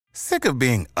Sick of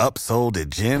being upsold at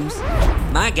gyms?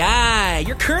 My guy,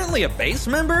 you're currently a base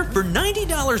member? For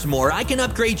 $90 more, I can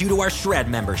upgrade you to our Shred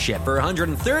membership. For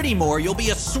 $130 more, you'll be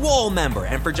a Swole member.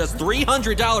 And for just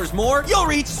 $300 more, you'll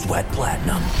reach Sweat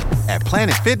Platinum. At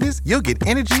Planet Fitness, you'll get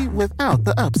energy without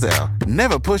the upsell.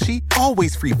 Never pushy,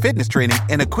 always free fitness training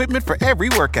and equipment for every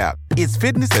workout. It's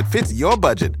fitness that fits your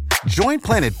budget. Join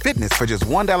Planet Fitness for just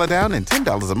 $1 down and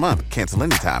 $10 a month. Cancel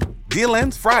anytime. Deal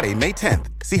ends Friday, May 10th.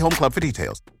 See Home Club for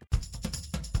details.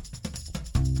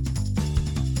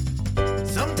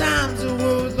 Sometimes the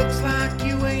world looks like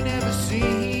you ain't ever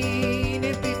seen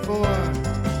it before.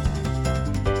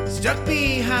 Stuck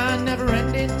behind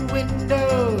never-ending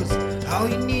windows, all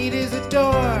you need is a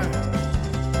door.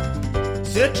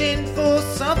 Searching for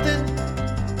something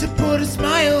to put a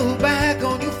smile back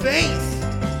on your face.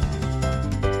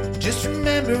 Just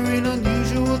remember, in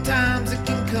unusual times, it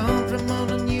can come from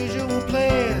an unusual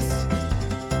place.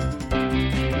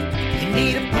 You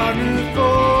need a partner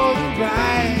for the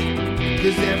ride,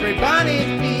 'cause everybody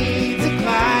needs a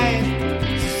Clyde.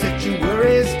 So set your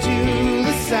worries to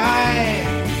the side.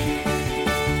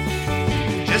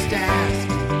 Just ask,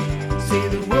 say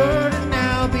the word and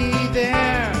I'll be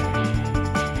there.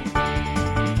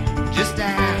 Just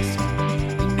ask,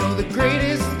 you know the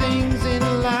greatest things in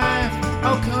life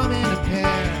all come in a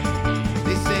pair.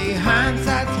 They say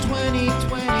hindsight's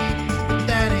 20/20, but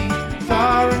that ain't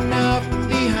far enough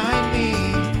behind me.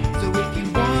 So if you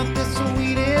want the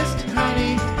sweetest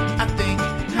honey, I think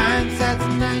hindsight's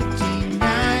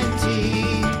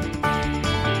 1990.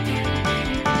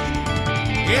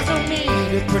 There's no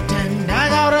need to pretend I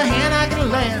got a hand I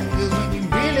can lend, 'cause when you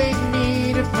really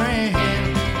need a friend,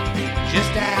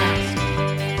 just ask.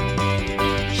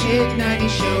 Shit 90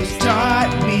 shows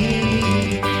taught me.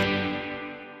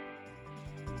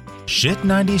 Shit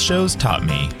 90 Shows Taught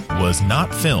Me was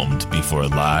not filmed before a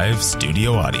live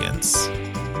studio audience.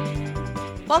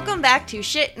 Welcome back to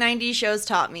Shit 90 Shows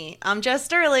Taught Me. I'm Jess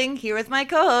Sterling, here with my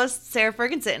co-host, Sarah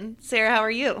Ferguson. Sarah, how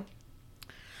are you?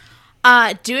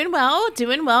 Doing well.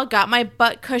 Got my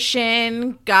butt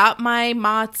cushion, got my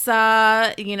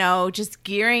matzah, just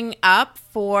gearing up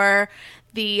for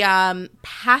the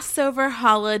Passover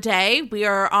holiday. We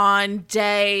are on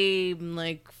day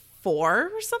 4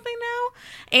 or something now,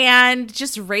 and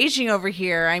just raging over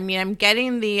here. I mean, I'm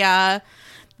getting the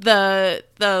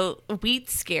wheat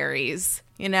scaries,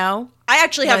 I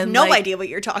actually have no idea what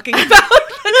you're talking about.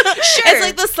 Sure. It's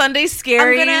like the Sunday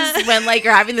scaries when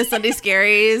you're having the Sunday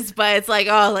scaries, but it's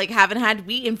haven't had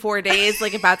wheat in 4 days,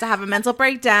 about to have a mental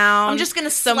breakdown. I'm just going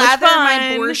to slather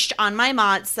my borscht on my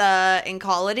matzah and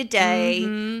call it a day.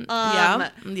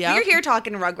 Mm-hmm. We're here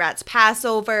talking Rugrats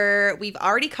Passover. We've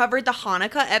already covered the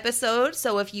Hanukkah episode,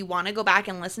 so if you want to go back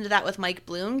and listen to that with Mike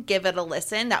Bloom, give it a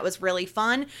listen. That was really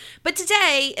fun. But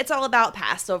today, it's all about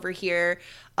Passover here.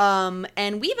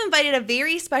 And we've invited a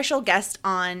very special guest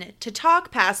on to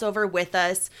talk Passover with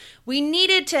us. We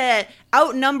needed to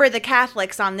outnumber the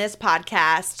Catholics on this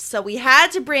podcast, so we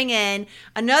had to bring in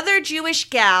another Jewish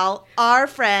gal, our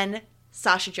friend,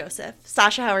 Sasha Joseph.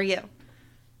 Sasha, how are you?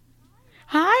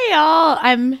 Hi, y'all.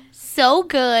 I'm so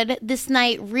good. This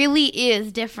night really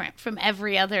is different from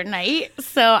every other night.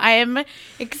 So I am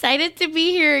excited to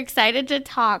be here, excited to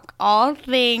talk all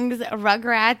things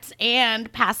Rugrats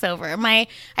and Passover. I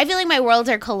feel like my worlds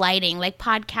are colliding, like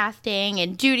podcasting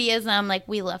and Judaism.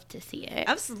 We love to see it.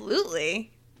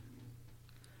 Absolutely.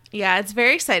 Yeah, it's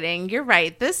very exciting. You're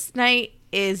right. This night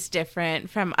is different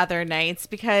from other nights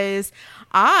because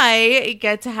I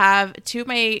get to have two of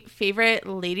my favorite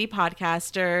lady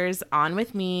podcasters on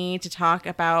with me to talk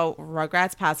about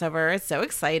Rugrats Passover. It's so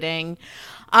exciting.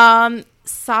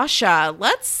 Sasha,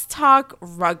 let's talk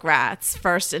Rugrats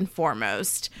first and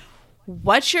foremost.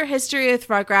 What's your history with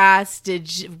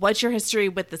Rugrats? What's your history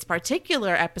with this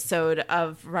particular episode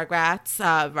of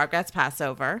Rugrats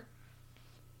Passover?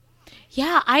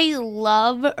 Yeah, I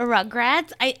love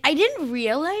Rugrats. I didn't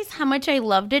realize how much I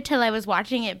loved it till I was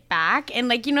watching it back. And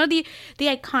the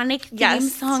iconic theme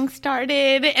song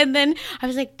started. And then I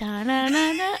was like,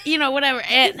 da-na-na-na, whatever.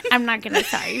 And I'm not going to,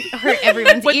 hurt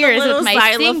everyone's ears with my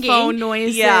xylophone singing.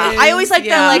 noises. Yeah, I always like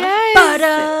Yes.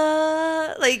 butter.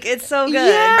 It's so good.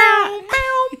 Yeah. Bow,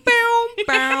 bow,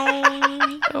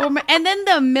 bow. And then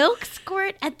the milk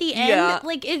squirt at the end. Yeah.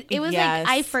 It was Yes.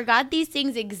 I forgot these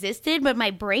things existed, but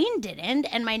my brain didn't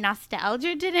and my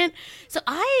nostalgia didn't. So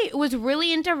I was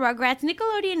really into Rugrats,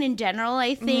 Nickelodeon in general,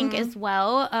 I think, as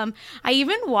well. I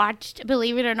even watched,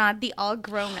 believe it or not, the All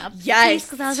Grown Up. Yes.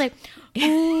 Because I was like,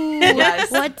 ooh,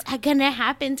 what's gonna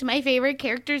happen to my favorite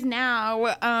characters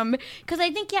now? Because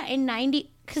I think,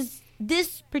 because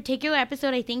this particular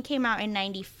episode, I think, came out in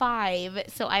 95.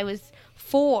 So I was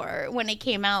 4 when it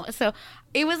came out. So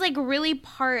it was like really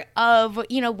part of,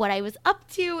 what I was up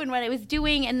to and what I was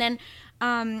doing. And then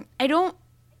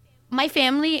my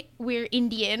family, we're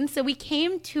Indian, so we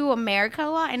came to America a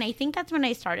lot, and I think that's when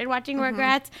I started watching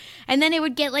Rugrats. And then it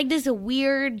would get like this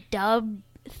weird dub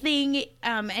thing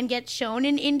and get shown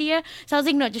in India. So I was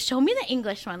like, no, just show me the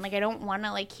English one. Like, I don't want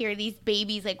to like hear these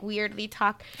babies like weirdly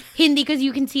talk Hindi because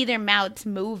you can see their mouths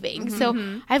moving.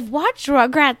 So I've watched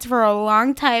Rugrats for a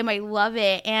long time. I love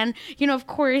it. And, of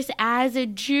course, as a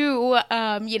Jew,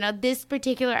 this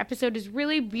particular episode is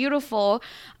really beautiful.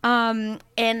 And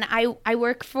I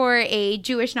work for a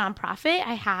Jewish nonprofit.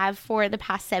 I have for the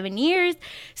past 7 years.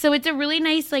 So it's a really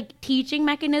nice like teaching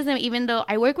mechanism, even though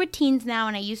I work with teens now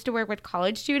and I used to work with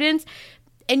college students.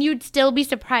 And you'd still be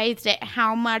surprised at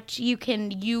how much you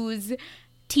can use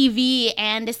TV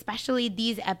and especially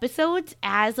these episodes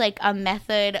as like a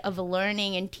method of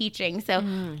learning and teaching. So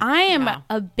I am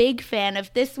a big fan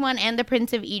of this one and The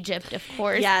Prince of Egypt, of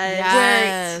course.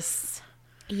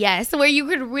 Yes, where you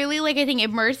could really, like, I think,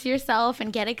 immerse yourself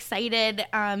and get excited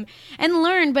and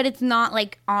learn, but it's not,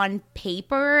 like, on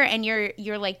paper, and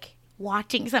you're like,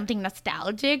 watching something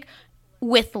nostalgic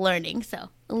with learning. So,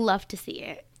 love to see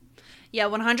it. Yeah,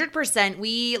 100%.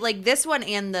 We like this one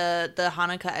and the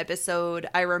Hanukkah episode.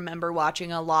 I remember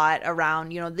watching a lot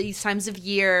around, these times of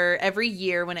year, every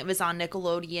year when it was on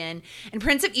Nickelodeon. And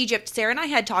Prince of Egypt, Sarah and I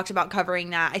had talked about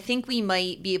covering that. I think we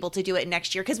might be able to do it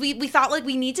next year because we thought like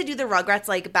we need to do the Rugrats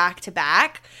like back to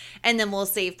back, and then we'll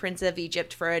save Prince of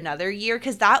Egypt for another year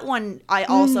because that one I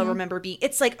also remember being.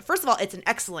 It's like, first of all, it's an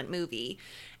excellent movie,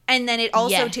 and then it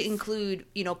also to include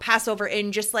Passover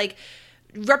and just like.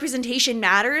 Representation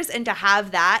matters, and to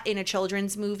have that in a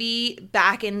children's movie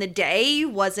back in the day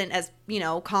wasn't as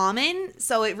common,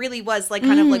 so it really was like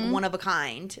kind of like one of a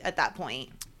kind at that point.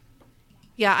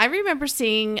 Yeah, I remember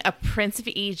seeing a Prince of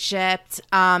Egypt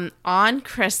on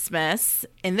Christmas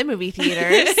in the movie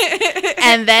theaters,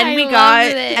 and then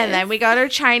we got our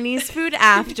Chinese food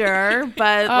after.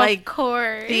 But of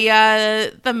course,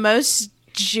 the most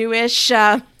Jewish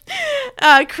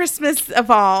Christmas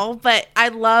of all. But I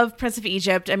love Prince of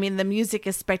Egypt. I mean, the music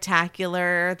is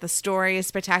spectacular, the story is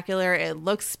spectacular, it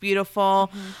looks beautiful.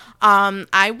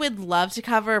 I would love to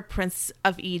cover Prince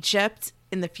of Egypt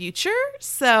in the future,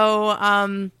 so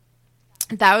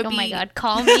that would be. Oh my God,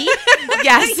 call me.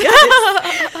 Yes.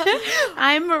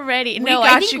 I'm ready.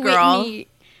 I think you, girl.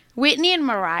 Whitney and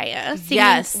Mariah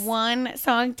singing one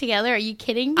song together. Are you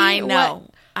kidding me? I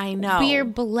know. We're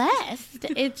blessed.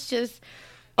 It's just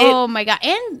oh my God.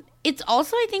 And it's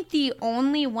also, I think, the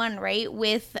only one, right,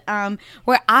 with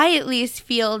where I at least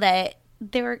feel that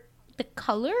the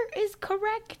color is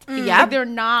correct. Yeah, like they're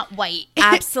not white.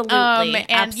 Absolutely.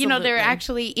 And they're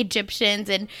actually Egyptians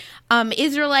and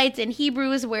Israelites and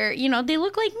Hebrews, where they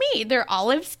look like me. They're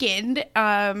olive skinned.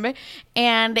 And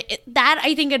that,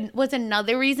 I think, was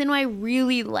another reason why I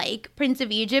really like Prince of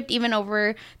Egypt, even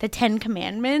over the 10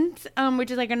 Commandments,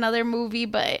 which is like another movie,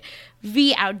 but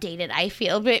outdated, I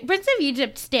feel. But Prince of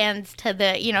Egypt stands to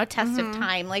the test of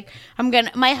time. Like,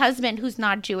 my husband, who's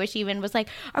not Jewish even, was like,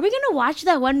 are we gonna watch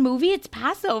that one movie? It's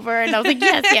Passover. And I was like,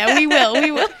 yes, we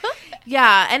will.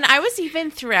 Yeah, and I was even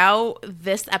throughout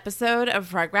this episode of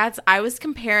Rugrats, I was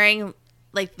comparing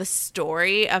like the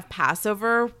story of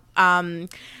Passover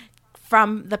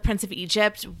from the Prince of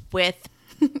Egypt with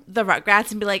the Rugrats,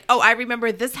 and be like, oh, I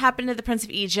remember this happened to the Prince of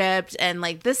Egypt, and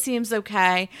like this seems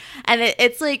okay. And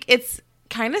it's like, it's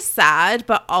kind of sad,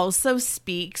 but also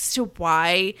speaks to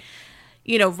why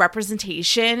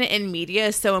representation in media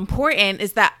is so important.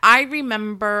 Is that I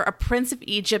remember a Prince of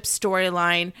Egypt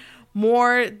storyline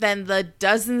more than the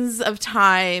dozens of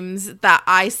times that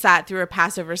I sat through a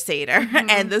Passover Seder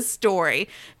and the story,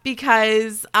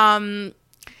 because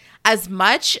as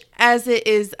much as it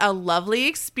is a lovely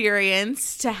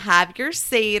experience to have your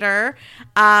Seder,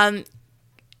 I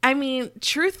mean,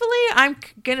 truthfully, I'm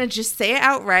gonna just say it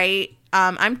outright.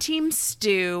 I'm Team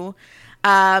Stew.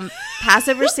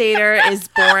 Passover Seder is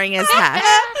boring as heck.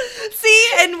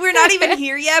 See, and we're not even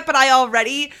here yet, but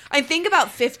I think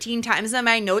about 15 times in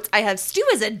my notes, I have Stu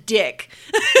as a dick.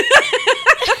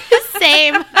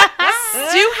 Same.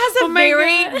 Stu has a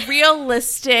very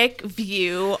realistic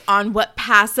view on what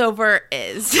Passover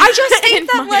is. I just think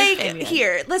that, like,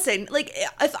 here, listen, like,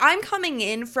 if I'm coming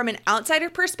in from an outsider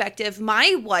perspective,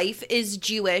 my wife is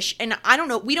Jewish, and I don't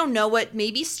know, we don't know what,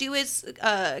 maybe Stu is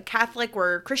Catholic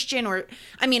or Christian, or,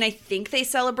 I mean, I think they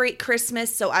celebrate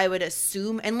Christmas, so I would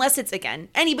assume, unless it's, again,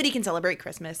 anybody can celebrate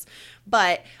Christmas,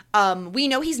 but we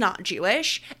know he's not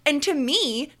Jewish, and to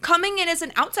me, coming in as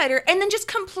an outsider and then just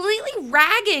completely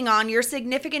ragging on on your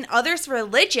significant other's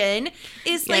religion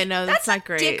is like, no, that's not a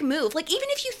great. dick move. Like, even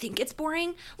if you think it's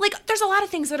boring, like, there's a lot of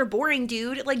things that are boring,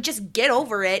 dude. Like, just get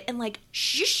over it and, like,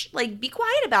 shush, like, be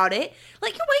quiet about it.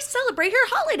 Like, your wife celebrate her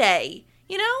holiday.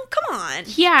 You know? Come on.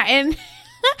 Yeah, and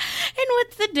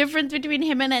what's the difference between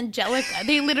him and Angelica?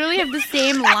 They literally have the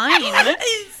same line.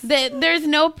 That there's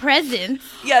no presence.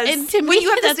 Yes. And to when me, you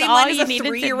have the that's same all line you as a needed to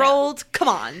know. 3-year-old, come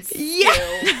on. Yeah.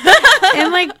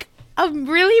 And like a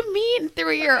really mean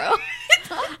 3-year-old.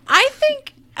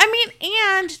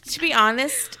 And to be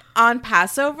honest, on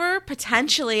Passover,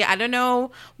 potentially, I don't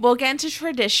know, we'll get into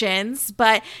traditions,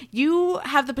 but you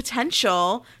have the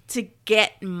potential to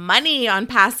get money on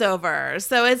Passover.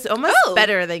 So it's almost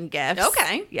better than gifts.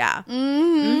 Okay. Yeah.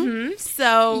 Mm-hmm.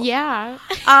 So, Yeah.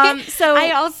 so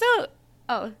I also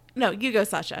no, you go,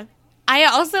 Sasha. I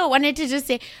also wanted to just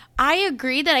say, I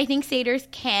agree that I think Seders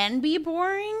can be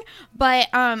boring, but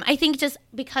I think just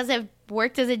because I've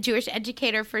worked as a Jewish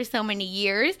educator for so many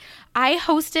years, I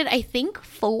hosted, I think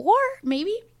 4,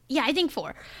 maybe? Yeah, I think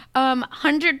 4.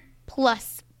 100+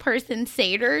 person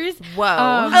Seders. Whoa.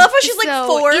 I love how she's like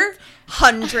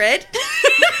 400.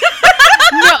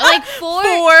 No, like 4.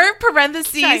 4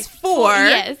 parentheses Sorry, 4.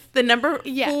 yes. The number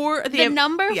Yeah. 4. The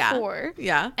number yeah. 4.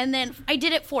 Yeah. And then I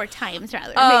did it 4 times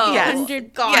rather. Oh, Maybe yes.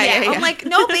 100. God. Yeah. I'm like,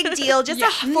 no big deal. Just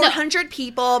Yeah. 400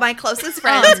 people, my closest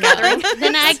friends gathering.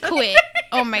 Then I quit.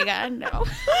 Oh my God, no.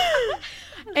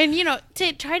 And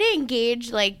to try to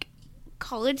engage like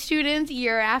college students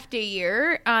year after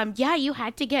year, you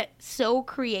had to get so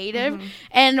creative. Mm-hmm.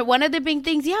 And one of the big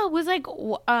things, was like,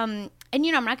 and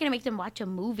I'm not gonna make them watch a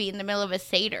movie in the middle of a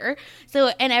Seder.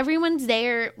 So, and everyone's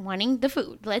there wanting the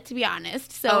food. Let's be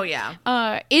honest. So, Oh, yeah.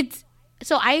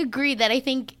 So I agree that I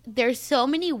think there's so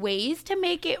many ways to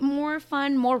make it more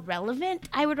fun, more relevant,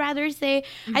 I would rather say.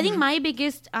 I think my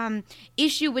biggest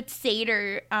issue with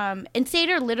Seder, and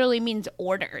Seder literally means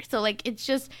order. So like it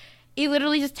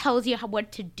literally just tells you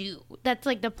what to do. That's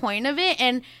like the point of it.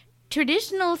 And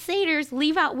traditional Seders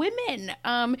leave out women.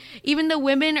 Even the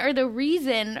women are the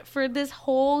reason for this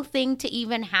whole thing to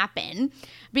even happen.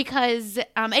 Because,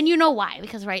 and you know why?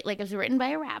 Because, right, like it was written by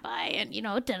a rabbi and,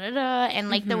 da-da-da. And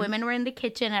like the women were in the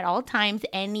kitchen at all times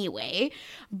anyway.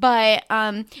 But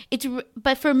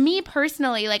but for me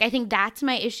personally, like I think that's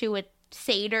my issue with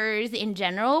Seders in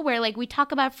general, where like we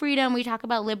talk about freedom, we talk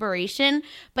about liberation,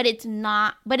 but it's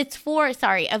for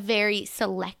a very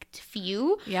select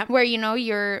few. Yep. Where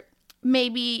you're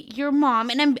maybe your mom,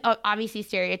 and I'm obviously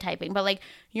stereotyping, but like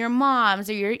your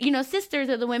moms or your sisters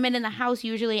or the women in the house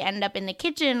usually end up in the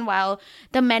kitchen while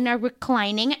the men are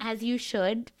reclining, as you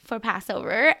should for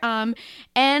Passover,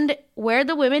 and we're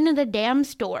the women in the damn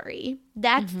story.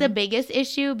 That's the biggest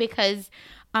issue, because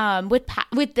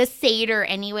with the Seder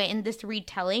anyway, in this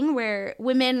retelling where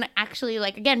women actually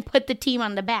like again put the team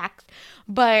on the backs,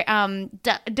 but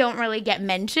don't really get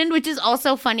mentioned, which is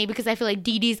also funny because I feel like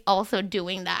Dee Dee's also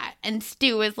doing that, and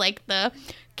Stu is like the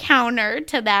counter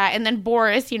to that, and then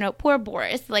Boris, poor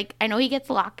Boris, like I know he gets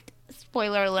locked,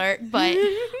 spoiler alert, but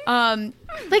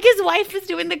like his wife is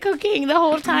doing the cooking the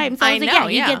whole time, so I was like,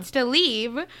 he gets to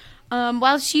leave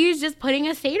while she's just putting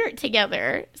a Seder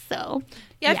together. So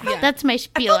that's my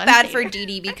spiel. I felt bad Seder. for Dee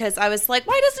Dee because I was like,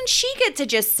 why doesn't she get to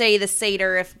just say the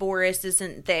Seder if Boris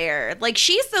isn't there? Like,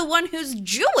 she's the one who's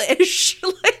Jewish.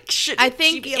 Like, shouldn't I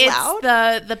think she be allowed?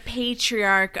 it's the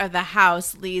patriarch of the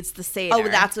house leads the Seder. Oh,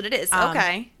 that's what it is.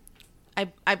 Okay.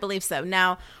 I believe so.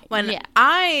 Now, when Yeah.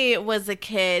 I was a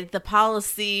kid, the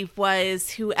policy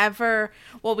was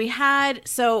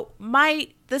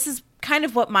this is kind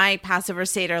of what my Passover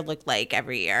Seder looked like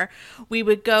every year. We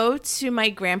would go to my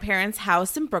grandparents'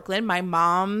 house in Brooklyn, my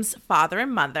mom's father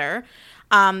and mother.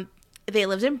 They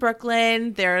lived in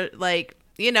Brooklyn. They're like,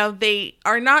 they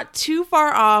are not too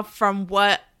far off from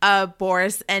what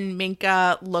Boris and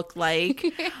Minka look like.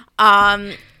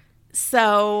 And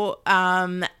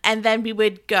then we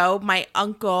would go, my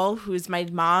uncle, who's my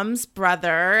mom's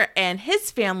brother, and his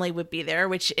family would be there,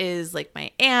 which is like my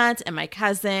aunt and my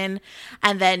cousin,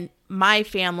 and then my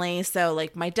family. So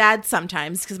like my dad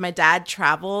sometimes, because my dad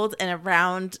traveled, and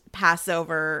around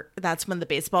Passover, that's when the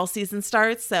baseball season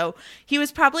starts. So he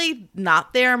was probably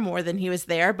not there more than he was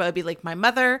there, but it'd be like my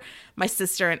mother, my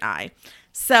sister, and I.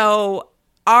 So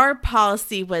our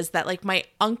policy was that like my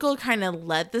uncle kind of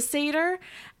led the Seder,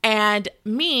 and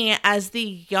me, as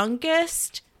the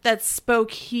youngest that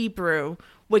spoke Hebrew,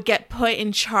 would get put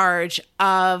in charge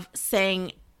of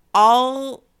saying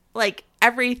all, like,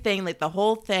 everything, like the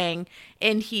whole thing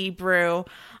in Hebrew,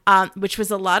 which was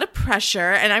a lot of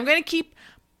pressure. And I'm going to keep,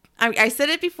 I said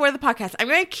it before the podcast, I'm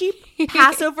going to keep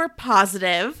Passover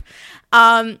positive.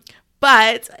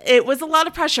 But it was a lot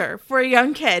of pressure for a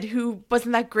young kid who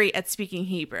wasn't that great at speaking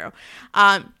Hebrew.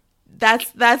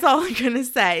 That's all I'm going to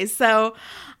say. So,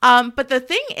 but the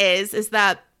thing is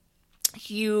that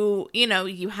you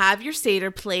have your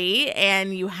Seder plate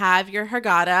and you have your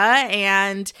Haggadah,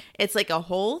 and it's like a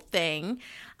whole thing.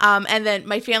 And then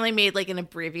my family made like an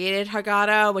abbreviated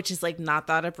Haggadah, which is like not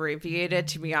that abbreviated,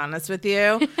 to be honest with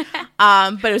you.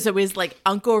 But it was always like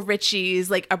Uncle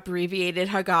Richie's like abbreviated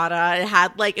Haggadah. It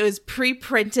had like, it was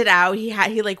pre-printed out.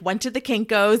 He like went to the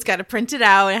Kinko's, got it printed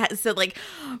out, and it said like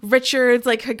Richard's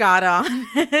like Haggadah on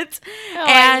it. Oh,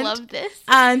 I love this.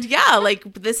 And yeah, like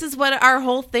this is what our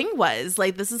whole thing was.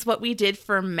 Like this is what we did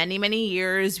for many, many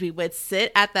years. We would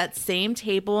sit at that same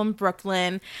table in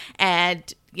Brooklyn and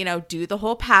do the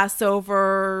whole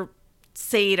Passover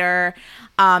Seder.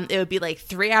 It would be like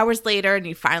 3 hours later and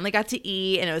you finally got to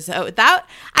eat. And it was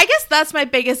I guess that's my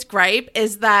biggest gripe,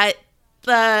 is that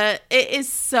it is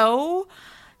so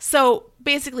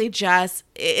basically, Jess,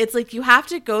 it's like you have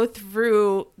to go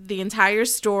through the entire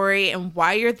story and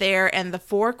why you're there and the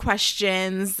 4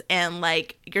 questions and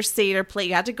like your Seder plate.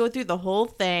 You have to go through the whole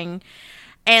thing.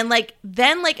 And like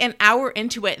then like an hour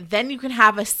into it, then you can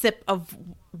have a sip of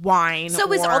wine.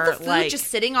 So is all the food just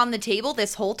sitting on the table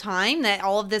this whole time that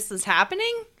all of this is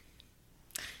happening?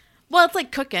 Well, it's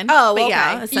like cooking. Oh, but okay.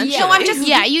 Yeah, essentially. No, I'm just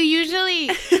you usually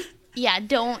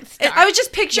don't start. I was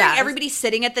just picturing everybody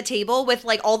sitting at the table with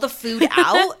like all the food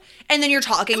out, and then you're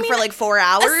talking for like 4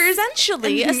 hours.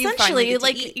 Essentially, like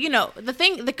like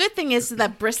the good thing is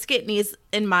that brisket needs,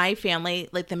 in my family,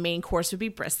 like the main course would be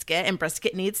brisket, and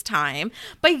brisket needs time.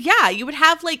 But yeah, you would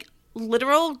have like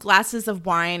literal glasses of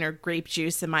wine or grape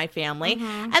juice in my family,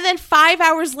 and then 5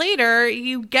 hours later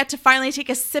you get to finally take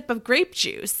a sip of grape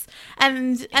juice,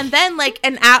 and then like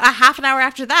a half an hour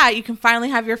after that you can finally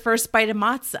have your first bite of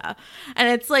matzah. And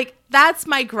it's like, that's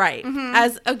my gripe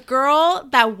as a girl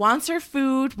that wants her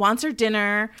food, wants her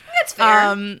dinner. That's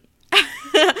fair.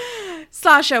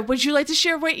 Sasha, would you like to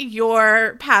share what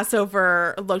your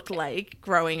Passover looked like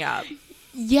growing up?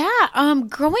 Yeah,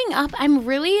 growing up, I'm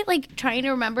really like trying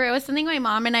to remember. It was something my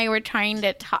mom and I were trying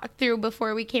to talk through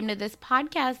before we came to this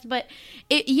podcast. But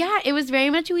it was very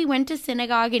much, we went to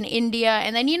synagogue in India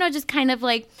and then, just kind of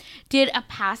like did a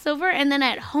Passover. And then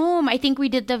at home, I think we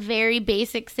did the very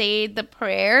basic, say the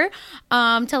prayer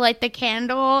to light the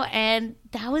candle, and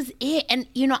that was it. And,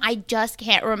 I just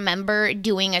can't remember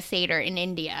doing a Seder in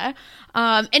India.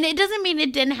 And it doesn't mean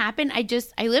it didn't happen. I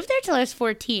lived there till I was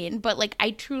 14, but like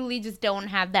I truly just don't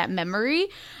have that memory.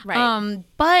 Right.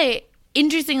 But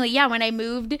interestingly, yeah, when I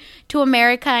moved to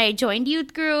America, I joined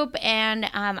youth group, and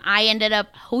I ended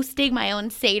up hosting my own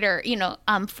Seder,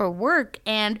 for work.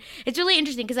 And it's really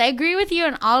interesting because I agree with you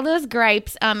on all those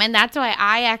gripes, and that's why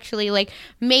I actually like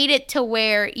made it to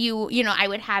where I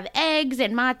would have eggs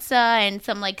and matzah and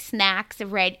some like snacks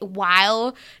ready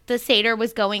while the Seder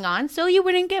was going on, so you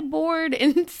wouldn't get bored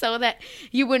and so that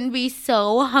you wouldn't be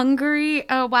so hungry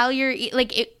while you're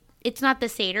it's not the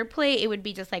Seder plate. It would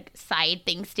be just like side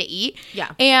things to eat.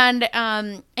 Yeah.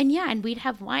 And we'd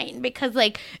have wine because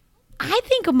like I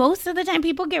think most of the time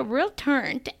people get real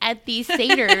turned at these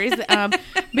Seders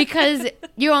because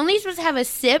you're only supposed to have a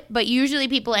sip, but usually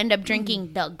people end up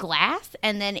drinking the glass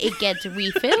and then it gets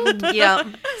refilled.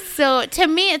 Yeah. So to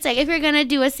me, it's like if you're going to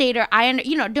do a Seder,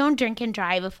 don't drink and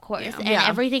drive, of course, and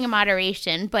everything in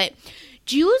moderation. But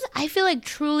Jews, I feel like,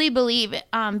 truly believe,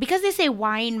 because they say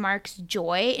wine marks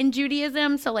joy in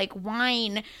Judaism, so, like,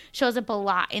 wine shows up a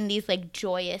lot in these, like,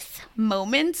 joyous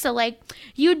moments. So, like,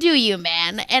 you do you,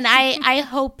 man. And I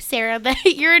hope, Sarah, that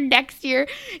you're next year,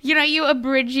 you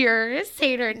abridge your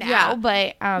Seder now. Yeah.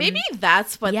 But maybe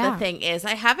that's what the thing is.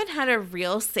 I haven't had a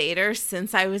real Seder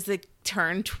since I was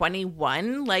turned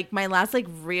 21. Like, my last, like,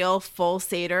 real full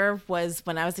Seder was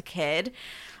when I was a kid.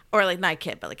 Or, like, not a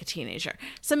kid, but, like, a teenager.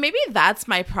 So maybe that's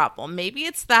my problem. Maybe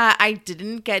it's that I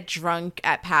didn't get drunk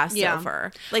at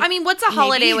Passover. Yeah. Like, I mean, what's a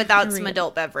holiday without some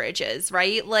adult beverages,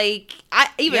 right? Like,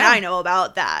 I know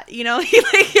about that,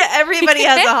 Like, everybody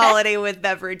has a holiday with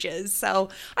beverages. So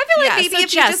I feel like maybe if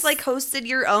you just, like, hosted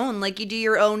your own, like, you do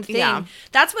your own thing. Yeah.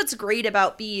 That's what's great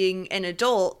about being an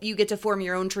adult. You get to form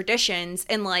your own traditions.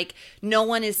 And, like, no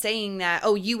one is saying that,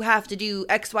 oh, you have to do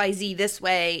XYZ this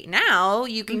way now.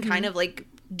 You can kind of, like,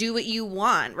 do what you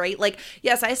want, right? Like,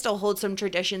 yes, I still hold some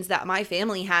traditions that my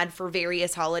family had for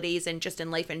various holidays and just in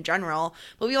life in general,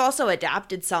 but we also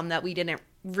adapted some that we didn't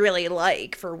really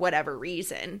like for whatever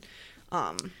reason.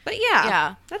 But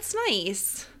yeah, that's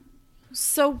nice.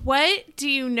 So what do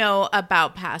you know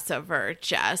about Passover,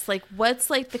 Jess? Like, what's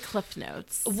like the Cliff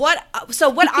Notes? What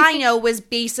I know was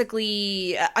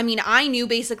basically, I knew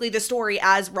basically the story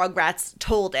as Rugrats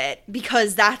told it,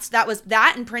 because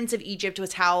that and Prince of Egypt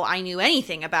was how I knew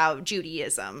anything about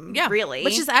Judaism. Yeah, really,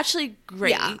 which is actually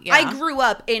great. Yeah. Yeah. I grew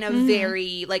up in a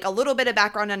very, like, a little bit of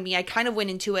background on me. I kind of went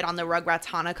into it on the Rugrats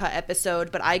Hanukkah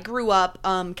episode, but I grew up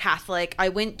Catholic. I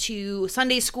went to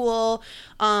Sunday school.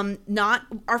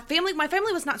 My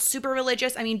family was not super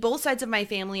religious. I mean, both sides of my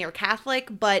family are Catholic,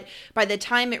 but by the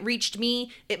time it reached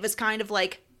me, it was kind of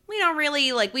like, we don't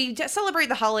really, like, we celebrate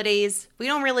the holidays. We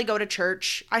don't really go to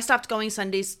church. I stopped going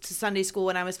to Sunday school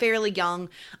when I was fairly young.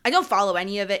 I don't follow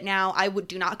any of it now. I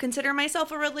do not consider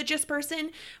myself a religious person,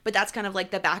 but that's kind of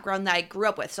like the background that I grew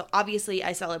up with. So obviously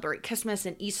I celebrate Christmas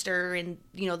and Easter and,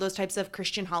 those types of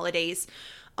Christian holidays.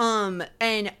 And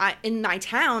in my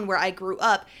town where I grew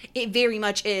up, it very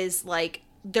much is like,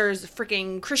 there's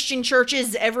freaking Christian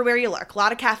churches everywhere you look, a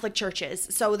lot of Catholic churches.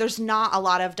 So there's not a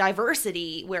lot of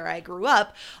diversity where I grew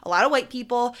up, a lot of white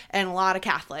people and a lot of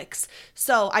Catholics.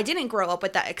 So I didn't grow up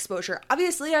with that exposure.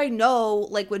 Obviously, I know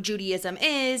like what Judaism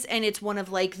is, and it's one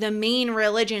of like the main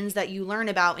religions that you learn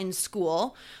about in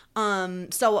school.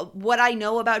 So what I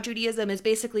know about Judaism is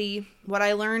basically what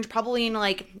I learned probably in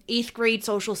like 8th grade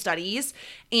social studies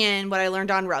and what I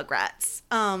learned on Rugrats.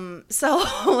 So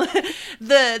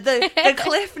the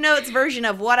Cliff Notes version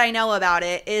of what I know about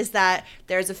it is that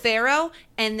there's a Pharaoh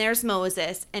and there's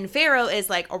Moses, and Pharaoh is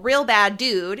like a real bad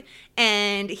dude,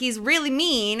 and he's really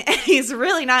mean, and he's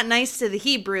really not nice to the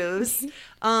Hebrews.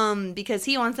 Because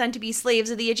he wants them to be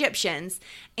slaves of the Egyptians,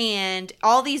 and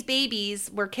all these babies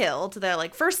were killed. They're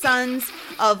like first sons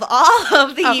of all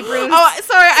of the Hebrews. Oh,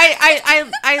 sorry,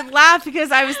 I laughed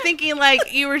because I was thinking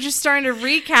like you were just starting to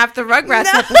recap the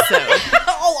Rugrats episode.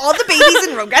 All the babies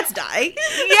in Rugrats die.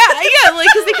 Yeah, like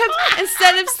because they kept,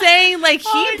 instead of saying like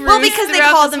Hebrews, well, because they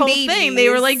throughout called this them whole babies. thing, they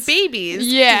were like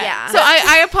babies. Yeah. So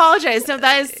I apologize. No,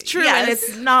 that is true, Yes. and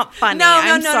it's not funny. No,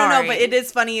 I'm sorry. but it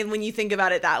is funny when you think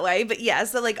about it that way. But yeah,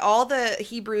 so like all the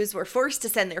Hebrews were forced to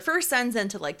send their first sons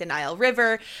into like the Nile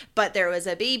River, but there was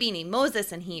a baby named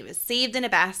Moses, and he was saved in a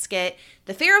basket.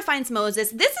 The Pharaoh finds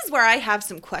Moses. This is where I have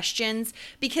some questions,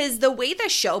 because the way the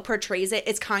show portrays it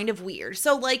is kind of weird.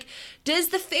 So like, does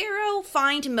the Pharaoh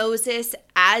find Moses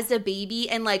as a baby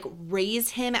and like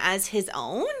raise him as his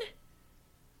own?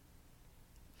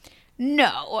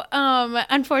 No,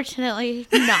 unfortunately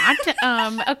not.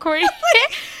 According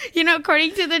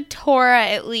to the Torah,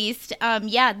 at least,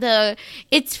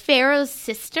 it's Pharaoh's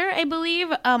sister, I believe,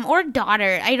 or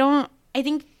daughter. Her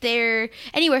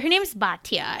name's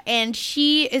Batia, and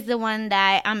she is the one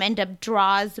that end up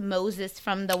draws Moses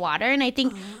from the water, and I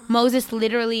think Moses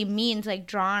literally means like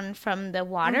drawn from the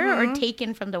water or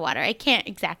taken from the water. I can't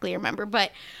exactly remember,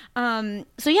 but and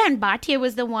Batia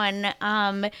was the one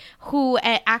who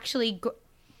actually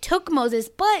took Moses,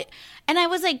 and I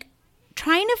was like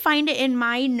trying to find it in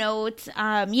my notes,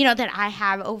 that I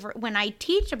have over when I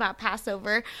teach about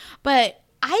Passover, but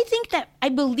I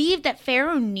believe that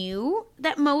Pharaoh knew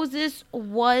that Moses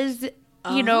was,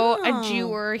 a Jew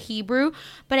or a Hebrew,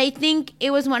 but I think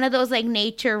it was one of those like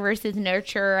nature versus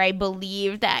nurture. I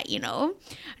believe that,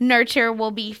 nurture will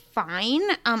be fine.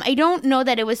 I don't know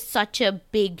that it was such a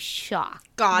big shock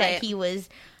that he was.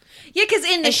 Yeah, because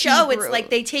in the show, Hebrew. it's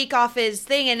like they take off his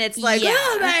thing and it's like,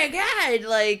 oh my God,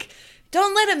 like,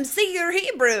 don't let him see your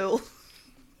Hebrew.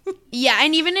 Yeah,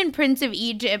 and even in Prince of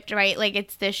Egypt, right, like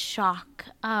it's this shock.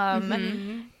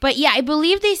 But yeah, I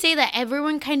believe they say that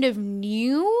everyone kind of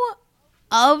knew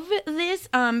of this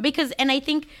because, and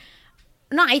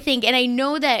I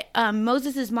know that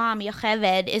Moses' mom,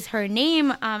 Yocheved, is her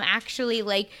name, actually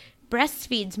like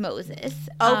breastfeeds Moses.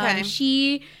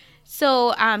 Okay.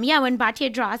 When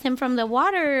Batia draws him from the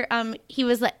water, he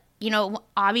was like,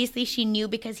 obviously she knew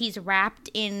because he's wrapped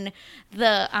in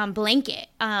the blanket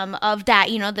of that,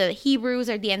 the Hebrews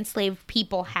or the enslaved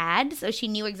people had. So she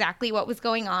knew exactly what was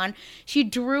going on. She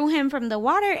drew him from the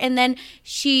water, and then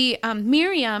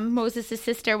Miriam, Moses'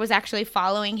 sister, was actually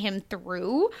following him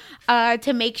through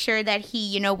to make sure that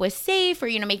he, was safe, or,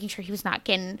 making sure he was not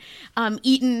getting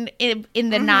eaten in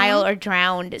the Nile or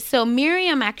drowned. So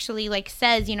Miriam actually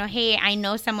says, hey, I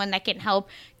know someone that can help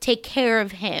take care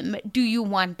of him. Do you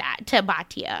want that? To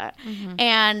Batia.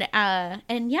 And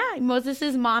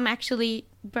Moses' mom actually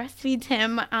breastfeeds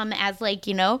him as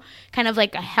kind of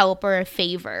like a help or a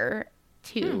favor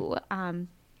to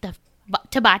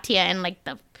Batia and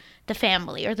the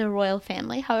family or the royal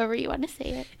family, however you want to say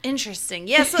it. Interesting.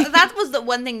 Yeah, so that was the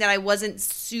one thing that I wasn't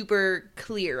super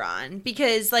clear on,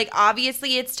 because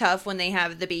obviously it's tough when they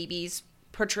have the babies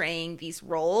portraying these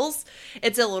roles,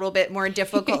 it's a little bit more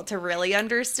difficult to really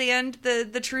understand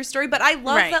the true story. But I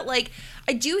love that, like,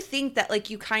 I do think that, like,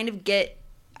 you kind of get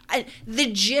the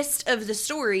gist of the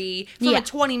story from a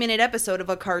 20-minute episode of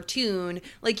a cartoon.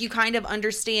 Like, you kind of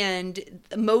understand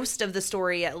most of the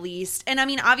story, at least. And I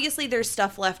mean, obviously there's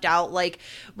stuff left out, like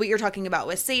what you're talking about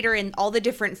with Seder and all the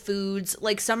different foods.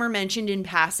 Like, some are mentioned in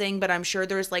passing, but I'm sure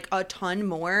there's like a ton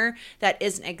more that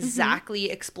isn't exactly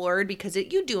explored because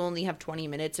you do only have 20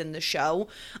 minutes in the show.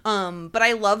 But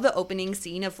I love the opening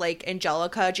scene of like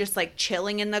Angelica just like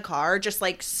chilling in the car, just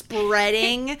like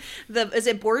spreading is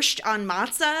it borscht on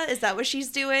matzah? Is that what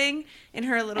she's doing in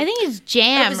her little? I think it's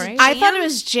jam, right? I thought it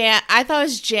was jam. I thought it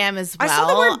was jam as well. I saw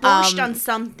the word borscht on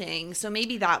something, so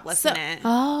maybe that wasn't it.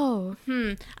 Oh.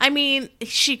 I mean,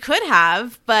 she could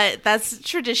have, but that's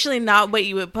traditionally not what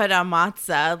you would put on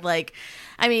matzah. Like,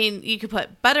 I mean, you could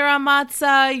put butter on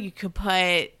matzah. You could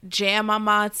put jam on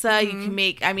matzah. You can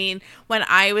make, I mean, when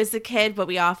I was a kid, what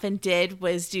we often did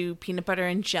was do peanut butter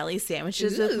and jelly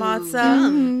sandwiches with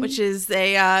matzah, which is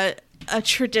a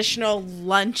traditional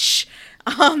lunch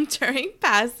during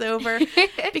Passover,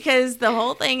 because the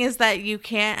whole thing is that you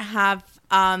can't have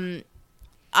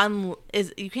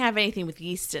you can't have anything with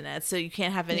yeast in it, so you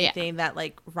can't have anything that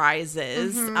like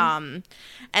rises.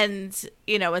 And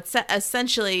you know, it's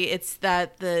essentially it's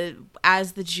that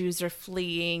as the Jews are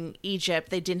fleeing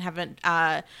Egypt, they didn't have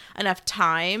enough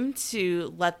time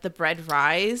to let the bread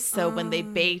rise, so when they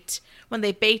baked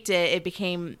it, it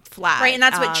became flat. Right, and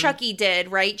that's what Chucky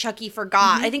did, right? Chucky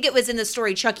forgot. I think it was in the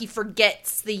story, Chucky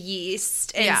forgets the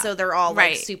yeast, and so they're all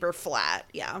like super flat.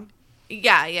 Yeah. Which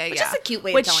is a cute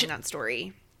way of telling that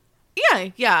story.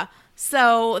 Yeah.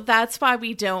 So that's why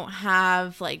we don't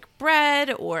have like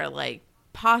bread or like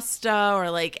pasta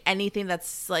or like anything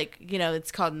that's like, you know,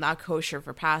 it's called not kosher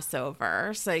for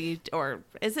Passover. So or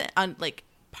is it like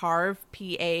parv,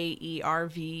 Paerve, or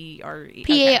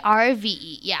Parve,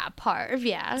 yeah, parv,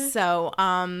 yeah. So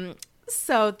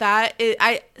so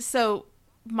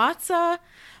matzah's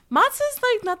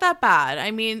like not that bad.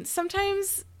 I mean,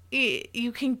 sometimes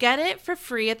you can get it for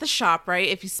free at the shop, right?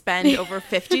 If you spend over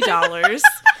 $50.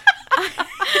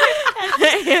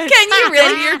 Can you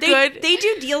really? You're good. They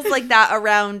do deals like that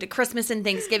around Christmas and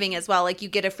Thanksgiving as well. Like, you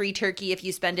get a free turkey if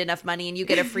you spend enough money, and you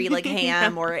get a free like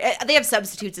ham, or they have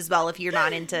substitutes as well if you're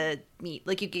not into meat.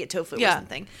 Like, you could get tofu or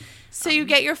something. So you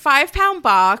get your 5-pound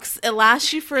box. It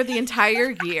lasts you for the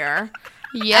entire year.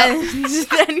 And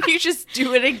then you just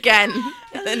do it again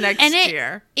the next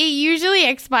year. It usually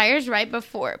expires right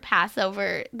before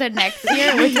Passover the next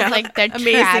year, which is like the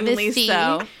travesty.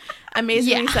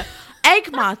 Amazingly so.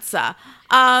 Egg matzah.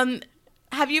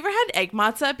 Have you ever had egg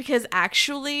matzah? Because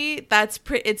actually, that's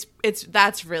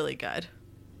really good.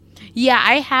 Yeah,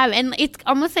 I have, and it's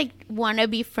almost like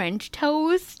wannabe French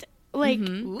toast, like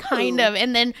kind of,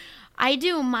 and then I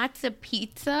do matzah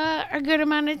pizza a good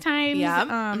amount of times.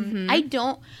 Yeah.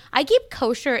 I keep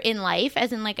kosher in life,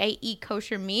 as in like I eat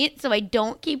kosher meat, so I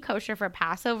don't keep kosher for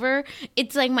Passover.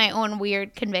 It's like my own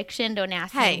weird conviction. Don't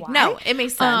ask me why. No, it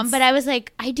makes sense. But I was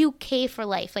like, I do K for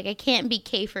life. Like, I can't be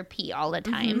K for P all the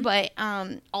time, but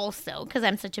also because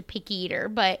I'm such a picky eater.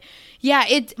 But yeah,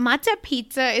 it's matzah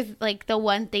pizza is like the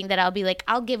one thing that I'll be like,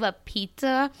 I'll give up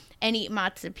pizza and eat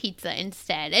matzah pizza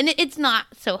instead. And it's not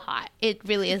so hot. It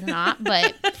really is not.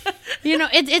 But, you know,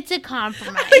 it's a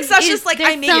compromise. Like, Sasha's like,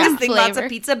 I make this thing matzah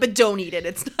pizza, but don't eat it.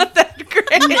 It's not that great.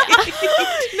 No,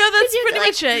 that's pretty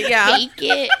much it. Yeah. Bake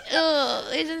it.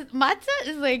 It's just, matzah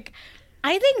is like,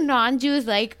 I think non-Jews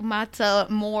like matzah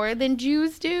more than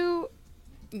Jews do.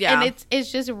 Yeah. And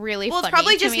it's just really funny. Well, it's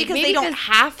probably just because they don't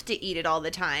have to eat it all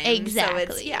the time.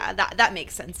 Exactly. So that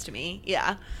makes sense to me.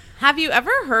 Yeah. Have you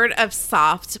ever heard of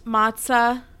soft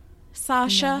matzah,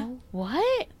 Sasha? No.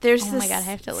 What? There's my God, I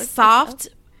have to look soft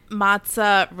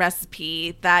matzah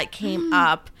recipe that came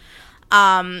up,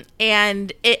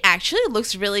 and it actually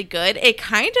looks really good. It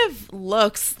kind of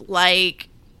looks like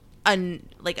a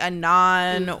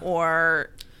naan or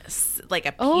like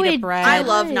a pita bread. I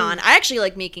love naan. I actually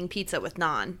like making pizza with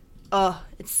naan. Oh,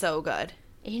 it's so good.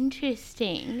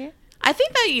 Interesting. I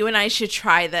think that you and I should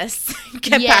try this.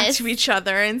 Get back to each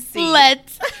other and see.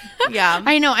 Let's. Yeah.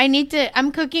 I know.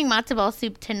 I'm cooking matzo ball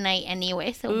soup tonight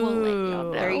anyway, so we'll let y'all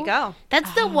know. There you go.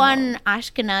 That's the one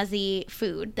Ashkenazi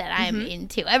food that I'm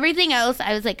into. Everything else,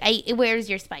 I was like, where's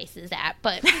your spices at?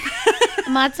 But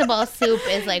matzo ball soup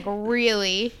is like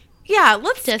really. Yeah,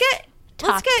 let's get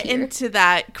into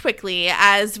that quickly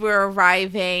as we're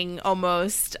arriving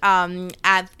almost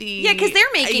at the... Yeah, because they're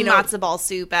making matzo ball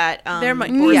soup at Boris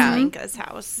Minka's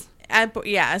house.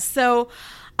 Yeah. So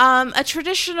a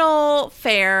traditional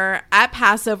fare at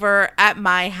Passover at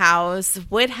my house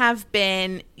would have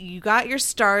been, you got your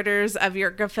starters of your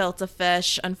gefilte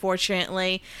fish,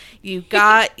 unfortunately. You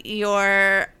got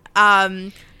your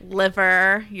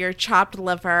liver, your chopped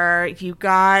liver. You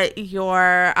got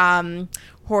your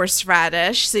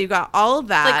horseradish. So you got all of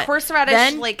that. Like horseradish,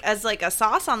 Then like as like a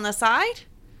sauce on the side?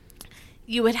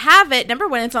 you would have it, number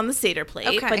one, it's on the Seder plate.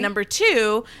 Okay. But number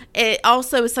two, it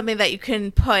also is something that you can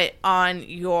put on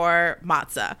your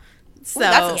matzah. So Ooh,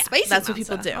 that's a spicy that's what matzah.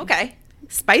 people do. Okay.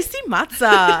 Spicy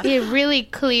matzah. It really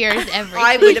clears everything.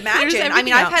 I would imagine. I everything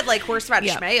mean, I've out. had like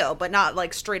horseradish Yeah. mayo, but not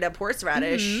like straight up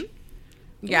horseradish.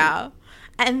 Yeah.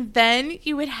 And then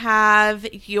you would have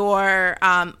your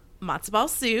matzo ball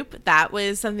soup. That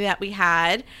was something that we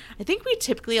had. I think we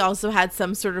typically also had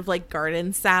some sort of like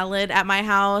garden salad at my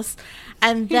house.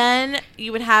 And then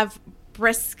you would have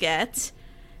brisket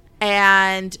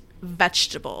and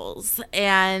vegetables.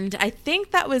 And I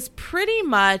think that was pretty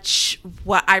much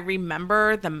what I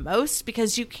remember the most,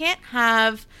 because you can't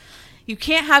have your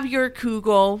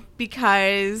kugel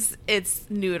because it's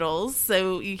noodles,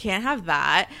 so you can't have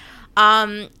that.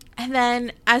 And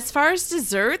then as far as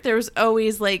dessert, there was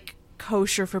always like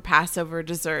kosher for Passover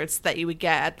desserts that you would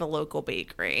get at the local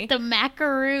bakery. The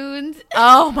macaroons.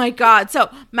 Oh my God.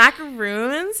 So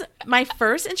macaroons, my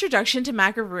first introduction to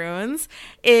macaroons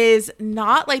is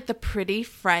not like the pretty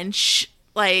French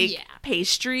like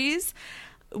pastries,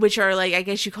 which are like, I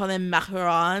guess you call them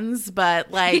macarons,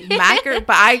 but like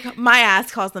my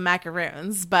ass calls them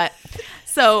macaroons. But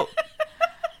so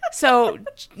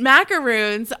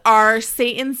macaroons are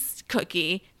Satan's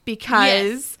cookie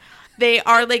because they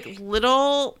are like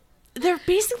little, they're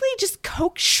basically just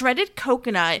shredded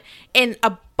coconut in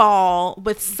a ball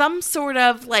with some sort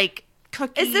of like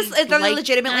cookie. Are they like,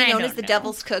 legitimately I known don't as the know.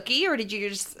 devil's cookie, or did you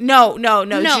just? No, No,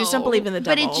 Jews don't believe in the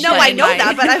but devil. it's- No, I know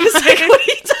that, but I was like, what are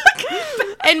you talking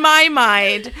about? in my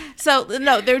mind. So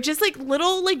no, they're just like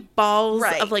little like balls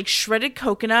Right. of like shredded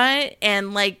coconut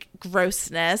and like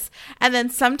grossness. And then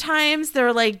sometimes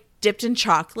they're like dipped in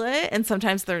chocolate and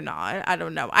sometimes they're not. I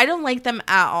don't know. I don't like them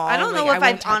at all. I don't know Like, if I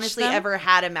won't I've touch honestly them. ever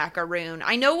had a macaroon.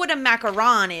 I know what a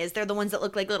macaron is. They're the ones that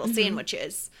look like little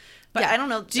sandwiches. But I don't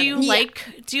know. Do you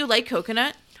like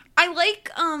coconut? I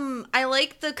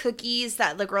like the cookies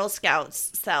that the Girl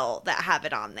Scouts sell that have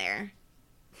it on there.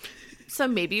 So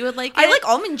maybe you would like it. I like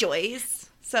Almond Joys.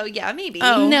 So yeah, maybe.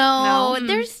 Oh. No,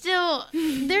 they're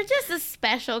just a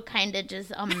special kind of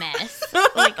just a mess.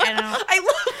 Like, I don't.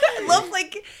 I love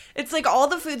like it's like all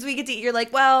the foods we get to eat. You're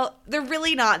like, well, they're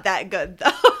really not that good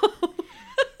though.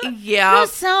 Yeah. No,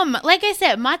 some, like I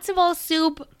said, matzo ball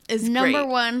soup Is number great.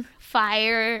 one.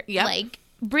 Fire. Yep. Like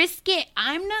brisket,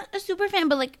 I'm not a super fan,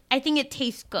 but like I think it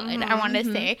tastes good. I want to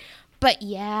say, but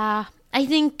yeah, I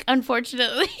think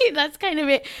unfortunately that's kind of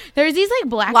it. There's these like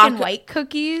black and white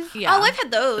cookies. Yeah. Oh, I've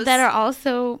had those. That are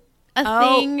also a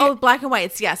thing. Oh, black and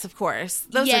whites. Yes, of course.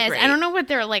 Those are yes, great. I don't know what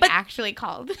they're like actually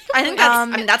called. I think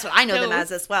that's what I know them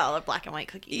as well, are black and white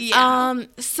cookies.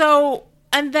 So,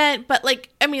 and then, but like,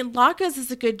 I mean, latkes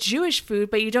is a good Jewish food,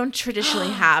 but you don't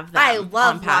traditionally have them. I on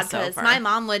love latkes. Passover. My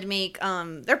mom would make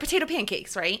they're potato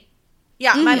pancakes, right?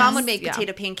 Yeah, my mom would make Yeah.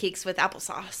 potato pancakes with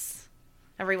applesauce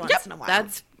every once in a while.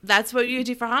 That's what you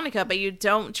do for Hanukkah, but you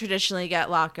don't traditionally get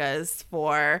latkes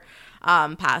for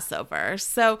Passover.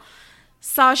 So,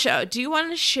 Sasha, do you want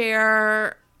to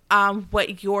share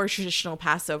what your traditional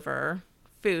Passover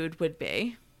food would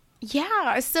be?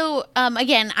 Yeah. So,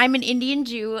 again, I'm an Indian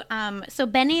Jew. So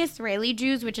Bene Israeli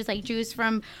Jews, which is like Jews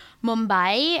from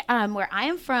Mumbai, where I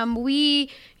am from, we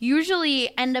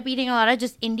usually end up eating a lot of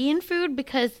just Indian food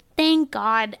because, thank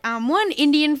God,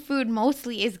 Indian food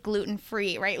mostly is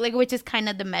gluten-free, right? Like, which is kind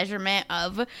of the measurement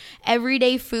of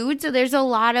everyday food. So there's a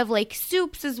lot of like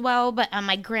soups as well. But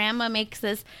my grandma makes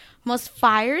this most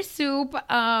fire soup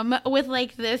with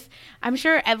like this. I'm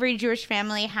sure every Jewish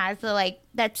family has the like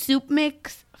that soup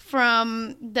mix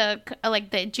from the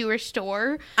Jewish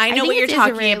store. I know think what you're it's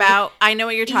talking Israeli. about. I know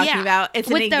what you're talking Yeah. about. It's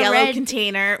With in a the yellow red-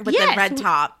 container with Yes, the red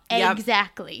top. Yep.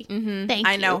 Exactly. Thank you.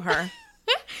 I know her.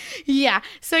 Yeah.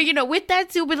 So, with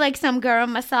that soup with like some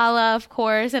garam masala, of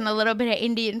course, and a little bit of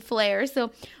Indian flair.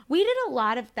 So we did a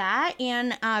lot of that.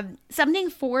 And something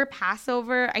for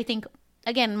Passover, I think,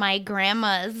 again, my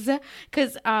grandma's,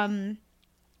 because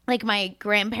like my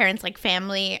grandparents, like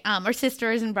family, or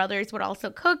sisters and brothers would also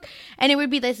cook. And it would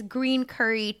be this green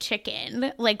curry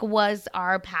chicken, like was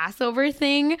our Passover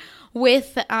thing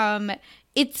with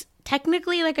it's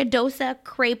technically like a dosa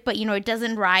crepe, but it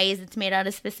doesn't rise. It's made out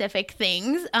of specific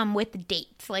things with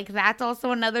dates. Like that's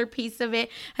also another piece of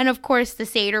it. And of course the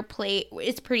Seder plate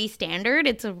is pretty standard.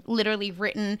 It's literally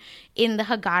written in the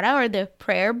Haggadah or the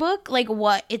prayer book, like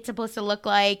what it's supposed to look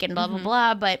like and blah blah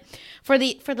blah. But for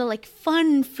the like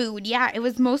fun food, it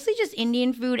was mostly just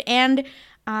Indian food. And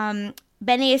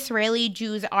Bene Israeli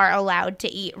Jews are allowed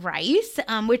to eat rice,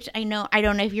 which I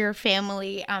don't know if your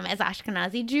family as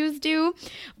Ashkenazi Jews do,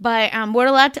 but we're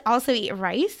allowed to also eat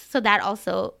rice. So that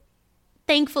also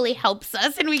thankfully helps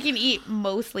us, and we can eat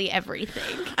mostly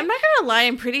everything. I'm not going to lie,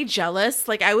 I'm pretty jealous.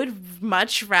 Like, I would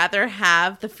much rather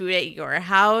have the food at your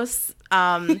house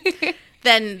than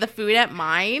the food at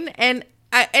mine. And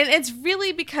it's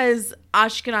really because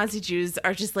Ashkenazi Jews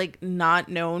are just like not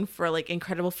known for like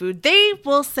incredible food. They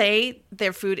will say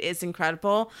their food is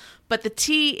incredible, but the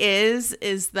tea is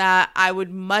that I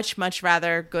would much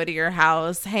rather go to your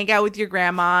house, hang out with your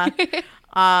grandma,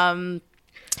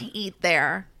 eat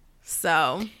there.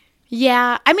 So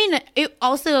yeah, I mean, it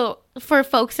also, for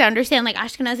folks to understand, like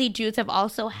Ashkenazi Jews have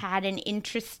also had an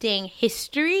interesting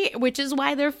history, which is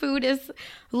why their food is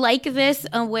like this,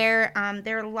 where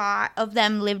there are a lot of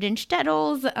them lived in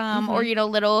shtetls or,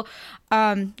 little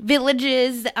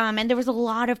villages, and there was a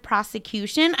lot of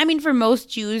prosecution. I mean, for most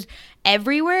Jews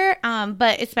everywhere,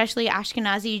 but especially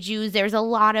Ashkenazi Jews, there's a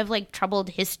lot of like troubled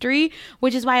history,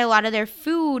 which is why a lot of their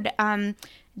food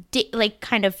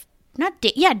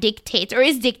dictates or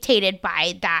is dictated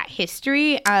by that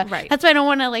history. Right. That's why I don't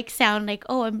want to like sound like,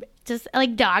 oh, I'm just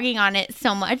like dogging on it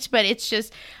so much, but it's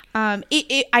just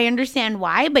I understand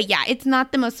why, but yeah, it's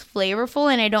not the most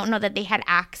flavorful, and I don't know that they had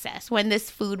access when this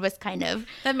food was kind of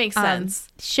that makes sense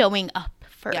showing up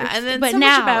first. Yeah, and then but so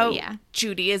now, much about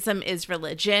Judaism is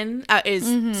religion.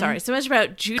 So much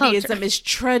about Judaism Culture. is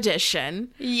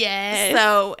tradition. Yes.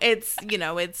 So it's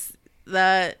it's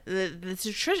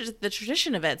the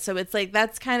tradition of it. So it's like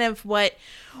that's kind of what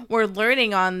we're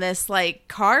learning on this like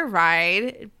car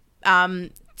ride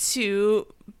to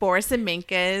Boris and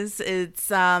Minka's. It's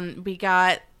we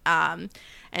got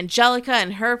Angelica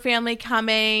and her family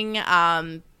coming.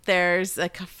 There's a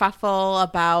kerfuffle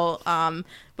about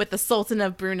with the Sultan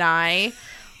of Brunei.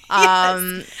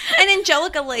 And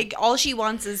Angelica, like, all she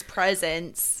wants is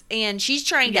presents, and she's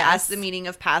trying to ask the meaning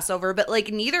of Passover, but like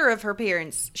neither of her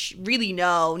parents really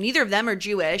know. Neither of them are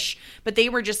Jewish, but they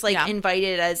were just like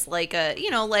invited as like a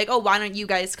like, oh, why don't you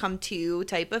guys come too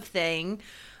type of thing,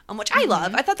 which I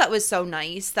love. I thought that was so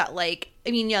nice that like,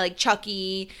 I mean, like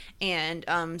Chucky and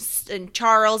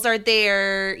Charles are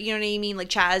there, you know what I mean? Like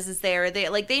Chaz is there.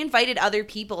 They invited other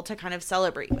people to kind of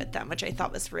celebrate with them, which I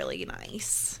thought was really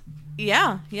nice.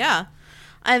 Yeah.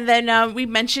 And then we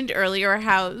mentioned earlier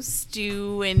how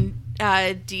Stu and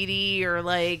Dee Dee are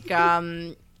like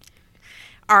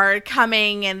are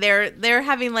coming, and they're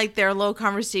having like their little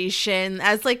conversation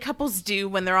as like couples do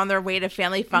when they're on their way to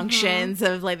family functions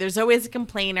of like there's always a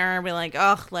complainer. We're like,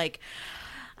 oh, like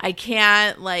I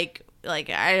can't like we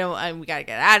gotta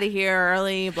get out of here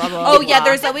early, blah blah. Oh blah. yeah,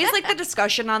 there's always like the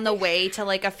discussion on the way to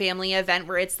like a family event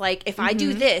where it's like, if I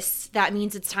do this, that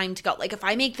means it's time to go. Like if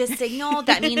I make this signal,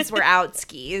 that means we're out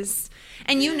skis.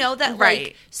 And you know that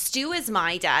like Stu is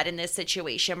my dad in this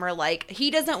situation where like he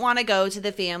doesn't want to go to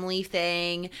the family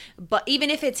thing, but even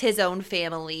if it's his own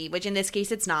family, which in this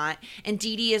case it's not. And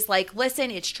Dee Dee is like,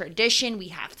 listen, it's tradition, we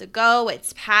have to go.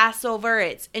 It's Passover.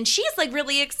 And she's like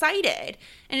really excited.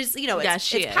 And it's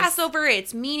it's Passover.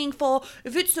 It's meaningful.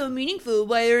 If it's so meaningful,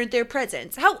 why aren't there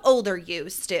presents? How old are you,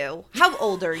 Stu? How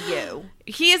old are you?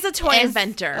 He is a toy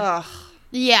inventor. Ugh.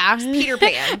 Yeah. Peter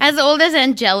Pan. As old as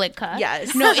Angelica.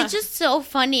 Yes. No, it's just so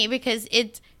funny because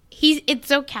it's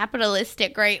so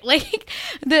capitalistic, right? Like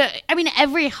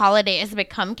every holiday has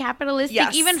become capitalistic.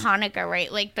 Yes. Even Hanukkah,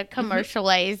 right? Like the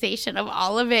commercialization of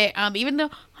all of it. Even though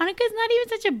Hanukkah is not even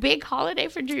such a big holiday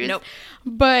for Jews. Nope.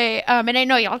 But and I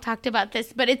know y'all talked about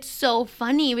this, but it's so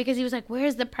funny because he was like,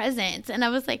 "Where's the presents?" And I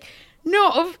was like,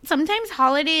 "No, sometimes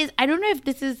holidays, I don't know if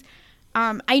this is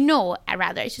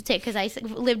I should say, because I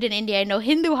lived in India, I know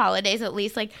Hindu holidays at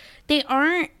least, like, they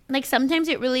aren't, like, sometimes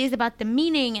it really is about the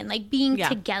meaning and, like, being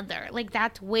together. Like,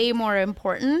 that's way more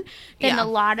important than a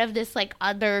lot of this, like,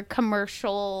 other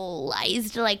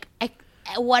commercialized, like,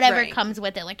 whatever comes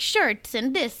with it, like shirts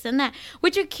and this and that,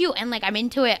 which are cute, and like I'm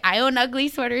into it. I own ugly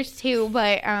sweaters too,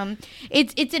 but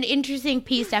it's an interesting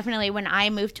piece definitely when I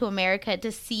moved to America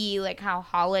to see like how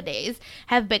holidays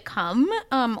have become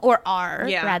or are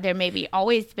rather maybe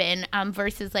always been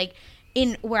versus like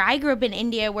in where I grew up in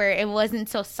India, where it wasn't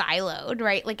so siloed,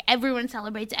 right? Like everyone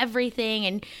celebrates everything,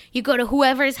 and you go to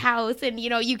whoever's house, and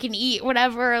you can eat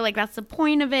whatever. Like that's the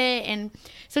point of it. And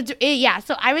so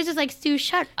so I was just like, Stu,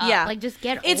 shut up. Yeah. Like just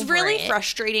get It's over really it.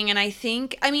 frustrating, and I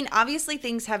mean, obviously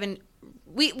things haven't.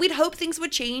 We'd hope things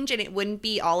would change and it wouldn't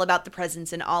be all about the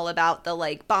presents and all about the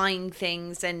like buying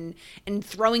things and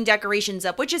throwing decorations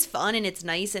up, which is fun and it's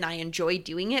nice and I enjoy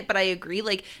doing it. But I agree,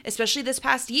 like, especially this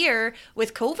past year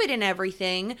with COVID and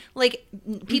everything, like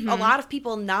a lot of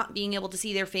people not being able to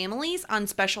see their families on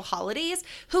special holidays,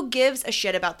 who gives a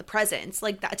shit about the presents?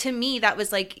 Like that, to me, that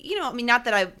was like, I mean, not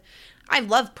that I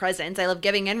love presents. I love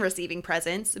giving and receiving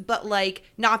presents, but like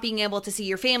not being able to see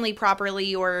your family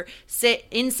properly or sit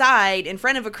inside in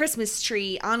front of a Christmas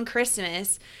tree on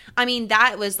Christmas. I mean,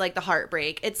 that was like the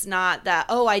heartbreak. It's not that,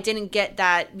 oh, I didn't get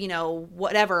that,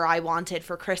 whatever I wanted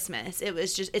for Christmas. It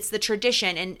was just, it's the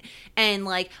tradition. And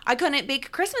like, I couldn't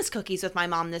bake Christmas cookies with my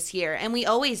mom this year. And we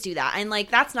always do that. And like,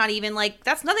 that's not even like,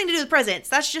 that's nothing to do with presents.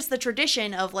 That's just the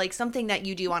tradition of like something that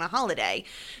you do on a holiday.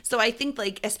 So I think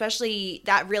like, especially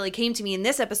that really came to me in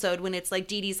this episode when it's like,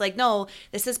 Dee Dee's like, no,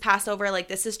 this is Passover. Like,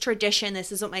 this is tradition.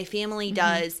 This is what my family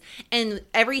does. And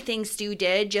everything Stu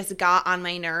did just got on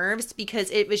my nerves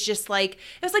because it was just like,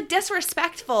 it was like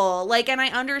disrespectful. Like, and I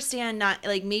understand not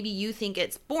like, maybe you think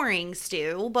it's boring,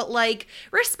 Stu, but like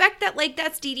respect that, like,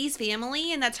 that's Dee Dee's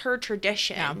family and that's her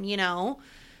tradition,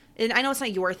 and I know it's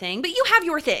not your thing, but you have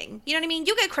your thing. You know what I mean?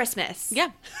 You get Christmas.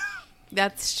 Yeah.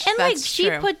 That's like true.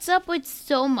 she puts up with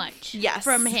so much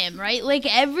from him, right? Like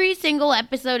every single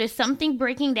episode is something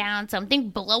breaking down, something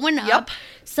blowing up.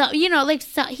 So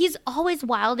he's always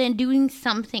wild and doing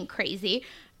something crazy.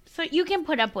 So you can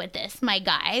put up with this, my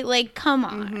guy. Like, come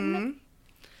on.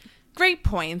 Great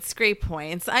points.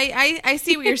 I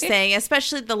see what you're saying,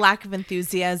 especially the lack of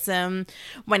enthusiasm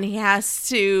when he has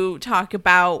to talk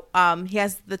about, he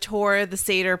has the Torah, the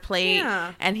Seder plate,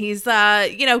 and he's,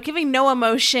 giving no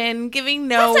emotion, giving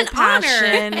no That's an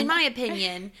passion. honor, in my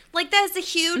opinion. Like, that's a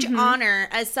huge honor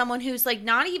as someone who's, like,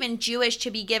 not even Jewish to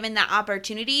be given that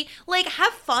opportunity. Like,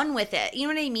 have fun with it. You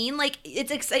know what I mean? Like,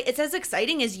 it's as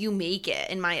exciting as you make it,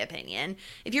 in my opinion.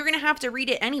 If you're going to have to read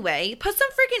it anyway, put some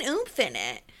freaking oomph in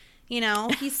it.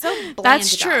 He's so bland.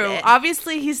 That's about true. it.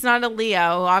 Obviously, he's not a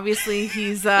Leo. Obviously,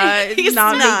 he's, not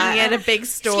making it a big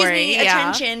story. Excuse me,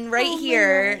 attention, right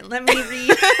here. Let me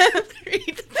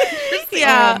read.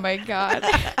 Oh my God.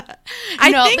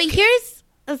 But here's.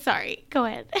 Oh, sorry. Go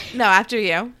ahead. No, after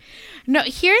you. No,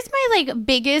 here's my like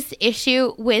biggest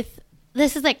issue with.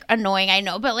 This is like annoying, I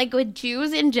know, but like with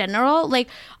Jews in general, like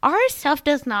our stuff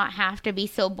does not have to be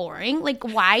so boring. Like,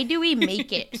 why do we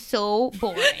make it so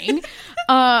boring?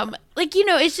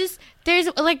 It's just there's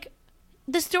like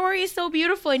the story is so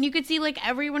beautiful, and you could see like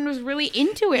everyone was really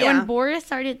into it when Boris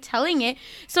started telling it.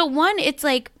 So one, it's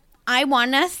like I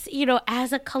want us,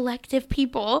 as a collective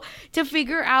people to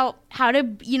figure out how to,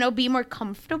 be more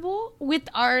comfortable with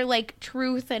our like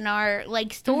truth and our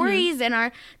like stories and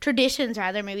our traditions,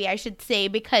 rather, maybe I should say,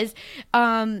 because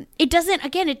it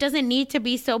doesn't need to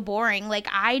be so boring. Like,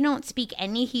 I don't speak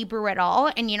any Hebrew at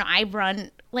all. And,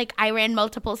 I ran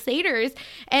multiple Seders,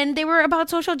 and they were about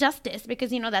social justice because,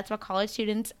 that's what college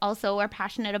students also are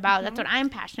passionate about. That's what I'm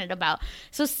passionate about.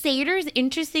 So Seders,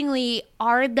 interestingly,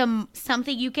 are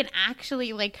something you can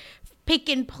actually like pick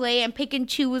and play and pick and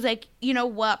choose, like,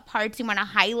 what parts you want to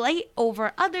highlight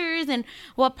over others and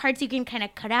what parts you can kind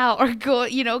of cut out or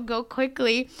go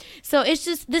quickly. So it's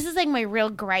just, this is like my real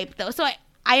gripe though. So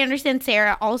I understand,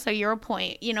 Sarah, also your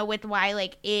point, with why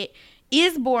like it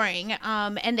is boring.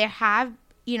 And there have,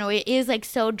 it is like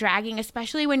so dragging,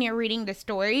 especially when you're reading the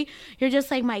story. You're just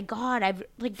like, my God, I've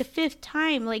like the fifth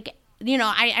time, like, I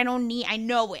know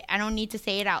it. I don't need to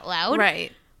say it out loud.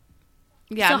 Right.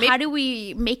 Yeah. So how do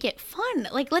we make it fun?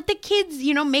 Like, let the kids,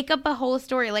 make up a whole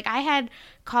story. Like, I had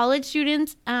college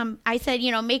students, I said,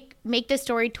 make the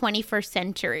story 21st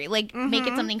century, like make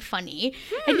it something funny.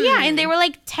 And and they were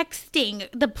like texting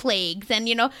the plagues, and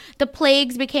the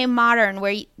plagues became modern,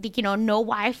 where no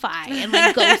Wi-Fi and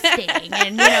like ghosting,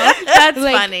 and that's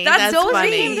like, funny. That's those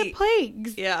funny. became the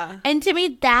plagues. Yeah. And to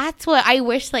me, that's what I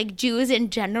wish like Jews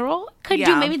in general could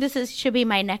do. Maybe this should be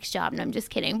my next job. No, I'm just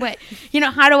kidding. But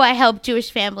how do I help Jewish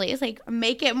families like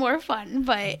make it more fun?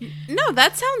 But no,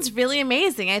 that sounds really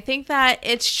amazing. I think that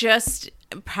it's just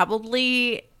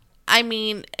probably, I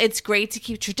mean, it's great to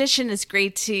keep tradition. It's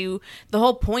great the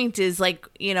whole point is like,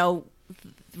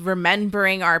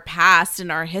 remembering our past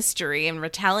and our history and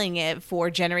retelling it for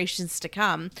generations to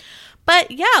come.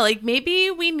 But yeah, like maybe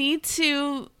we need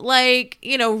to like,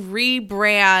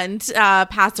 rebrand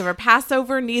Passover.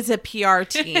 Passover needs a PR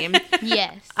team.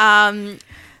 yes.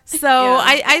 So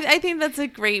I think that's a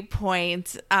great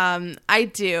point.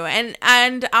 I do.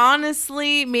 And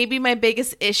honestly, maybe my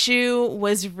biggest issue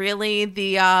was really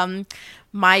the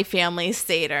my family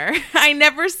Seder.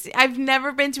 I've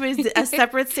never been to a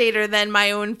separate Seder than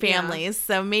my own family's.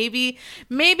 So maybe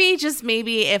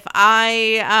if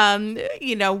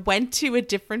I went to a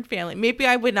different family, maybe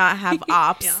I would not have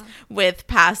ops with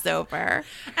Passover.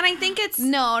 And I think it's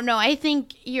No, I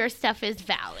think your stuff is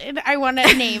valid. I want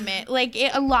to name it. Like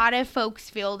a lot of folks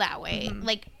feel that way.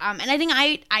 Like and I think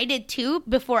I did too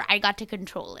before I got to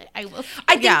control it. I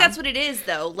think that's what it is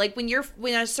though. Like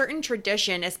when a certain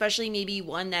tradition, especially maybe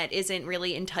one that isn't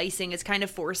really enticing, is kind of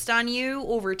forced on you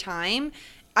over time,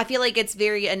 I feel like it's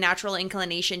very a natural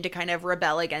inclination to kind of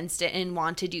rebel against it and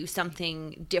want to do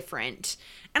something different.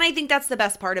 And I think that's the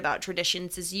best part about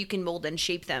traditions is you can mold and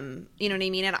shape them. You know what I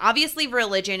mean? And obviously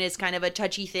religion is kind of a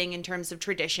touchy thing in terms of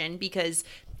tradition because,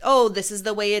 this is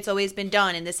the way it's always been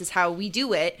done and this is how we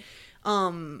do it.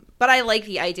 But I like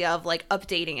the idea of like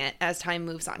updating it as time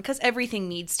moves on because everything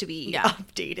needs to be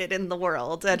updated in the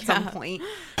world at some point.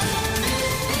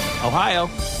 Ohio,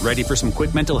 ready for some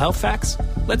quick mental health facts?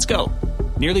 Let's go.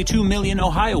 Nearly 2 million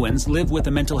Ohioans live with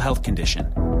a mental health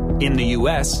condition. In the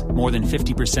U.S., more than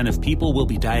 50% of people will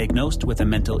be diagnosed with a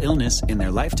mental illness in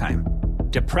their lifetime.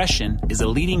 Depression is a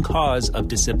leading cause of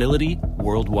disability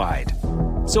worldwide.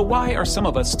 So why are some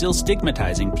of us still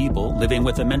stigmatizing people living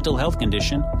with a mental health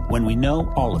condition when we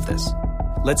know all of this?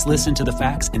 Let's listen to the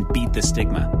facts and beat the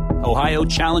stigma. Ohio,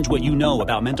 challenge what you know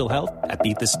about mental health at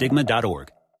beatthestigma.org.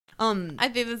 I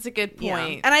think that's a good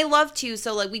point. Yeah. And I love too,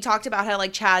 so like we talked about how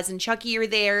like Chaz and Chucky are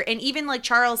there, and even like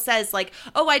Charles says like,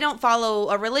 I don't follow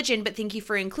a religion, but thank you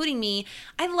for including me.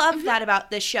 I love that about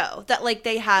this show, that like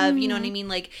they have, you know what I mean,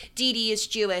 like Dee Dee is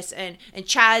Jewish and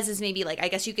Chaz is maybe like, I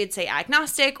guess you could say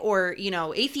agnostic or,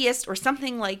 atheist or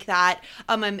something like that.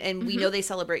 And we know they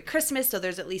celebrate Christmas, so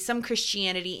there's at least some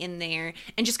Christianity in there,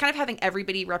 and just kind of having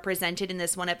everybody represented in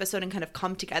this one episode and kind of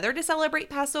come together to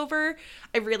celebrate Passover,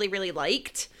 I really, really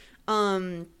liked.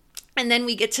 And then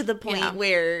we get to the point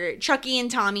where Chucky and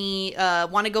Tommy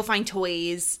want to go find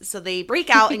toys. So they break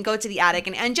out and go to the attic,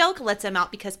 and Angelica lets them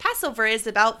out because Passover is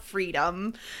about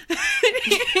freedom.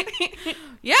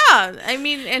 Yeah. I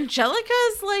mean,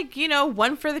 Angelica's like,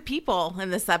 one for the people in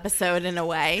this episode in a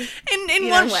way. In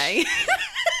one way.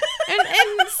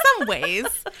 in some ways.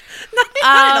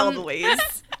 Not in all the ways.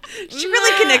 She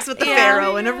really connects with the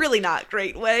Pharaoh in a really not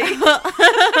great way.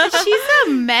 She's a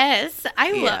mess.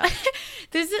 I love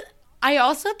this. I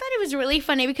also thought it was really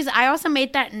funny because I also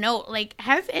made that note. Like,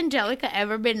 has Angelica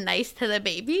ever been nice to the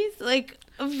babies? Like,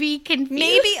 be confused.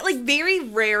 Maybe, like, very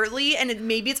rarely, and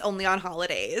maybe it's only on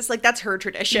holidays. Like, that's her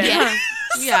tradition. Yeah,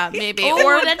 yeah, maybe.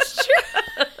 Or that's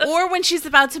true. Or when she's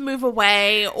about to move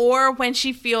away, or when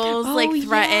she feels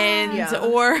threatened,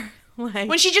 or like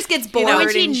when she just gets bored, when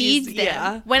she needs them.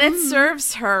 Yeah. When it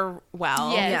serves her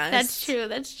well. Yes, that's true.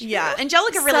 That's true. Yeah,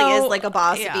 Angelica really is like a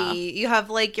boss bee. You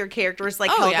have like your characters like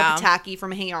Helga Pataki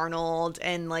from Hey Arnold,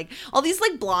 and like all these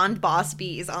like blonde boss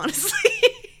bees. Honestly.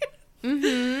 I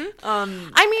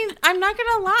mean, I'm not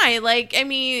gonna lie. Like, I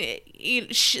mean,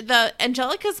 the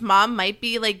Angelica's mom might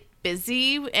be like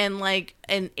busy and like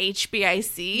an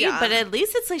HBIC, but at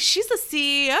least it's like she's a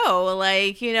CEO.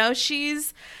 Like,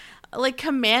 she's like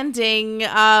commanding,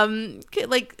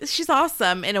 like she's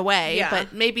awesome in a way,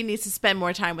 but maybe needs to spend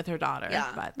more time with her daughter.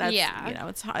 But that's,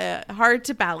 it's hard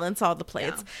to balance all the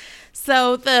plates.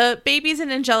 So the babies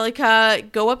and Angelica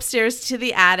go upstairs to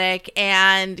the attic,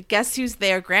 and guess who's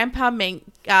there? Grandpa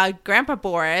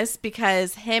Boris,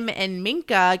 because him and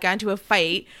Minka got into a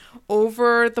fight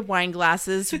over the wine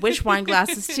glasses, which wine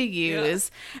glasses to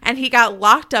use, and he got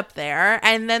locked up there.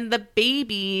 And then the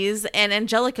babies and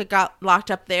Angelica got locked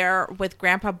up there with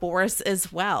Grandpa Boris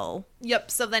as well.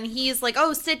 Yep. So then he's like,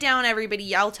 sit down,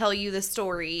 everybody. I'll tell you the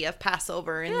story of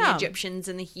Passover and the Egyptians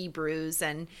and the Hebrews.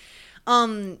 And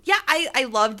I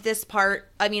loved this part.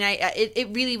 I mean, it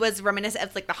really was reminiscent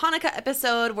of like the Hanukkah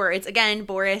episode where it's again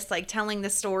Boris like telling the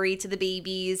story to the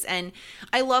babies, and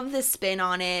I love the spin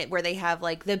on it where they have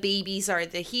like the babies are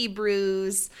the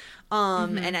Hebrews,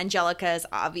 and Angelica is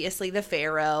obviously the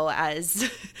Pharaoh as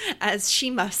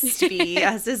she must be,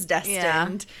 as is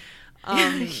destined.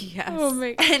 Yes. Oh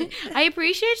my God. And I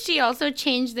appreciate she also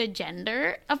changed the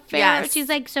gender of Pharaoh. She's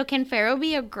like, so can Pharaoh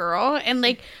be a girl? And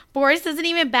like Boris doesn't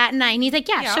even bat an eye. And he's like,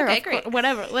 sure, okay, great.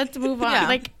 Whatever. Let's move on.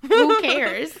 Like, who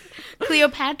cares?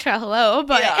 Cleopatra, hello.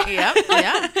 But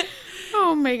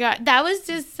oh my God. That was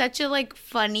just such a like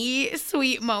funny,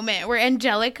 sweet moment where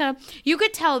Angelica, you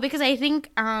could tell because I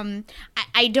think,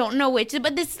 I don't know which,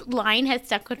 but this line has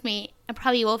stuck with me I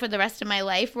probably will for the rest of my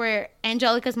life, where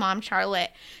Angelica's mom,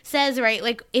 Charlotte, says, right,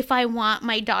 like, if I want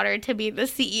my daughter to be the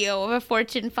CEO of a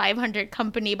Fortune 500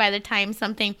 company by the time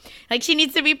something, like, she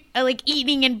needs to be, like,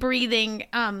 eating and breathing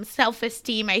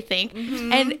self-esteem, I think.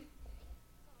 And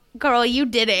girl, you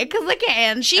did it. Because look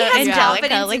at she has Angelica.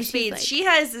 confidence Like, in she's spades. like- She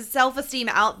has self-esteem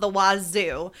out the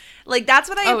wazoo. Like, that's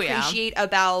what I appreciate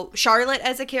about Charlotte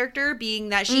as a character, being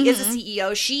that she is a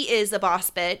CEO. She is a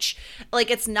boss bitch. Like,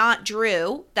 it's not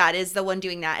Drew that is the one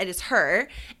doing that. It is her.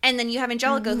 And then you have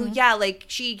Angelica, who, like,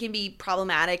 she can be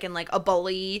problematic and, like, a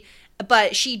bully,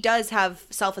 but she does have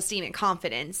self-esteem and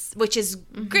confidence, which is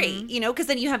great, you know, because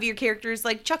then you have your characters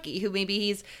like Chucky, who maybe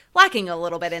he's lacking a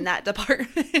little bit in that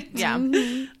department. Yeah.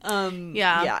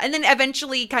 Yeah. And then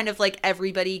eventually kind of like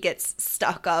everybody gets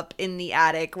stuck up in the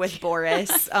attic with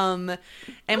Boris. And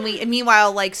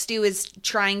meanwhile, like, Stu is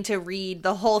trying to read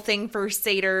the whole thing for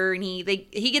Seder, and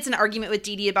he gets an argument with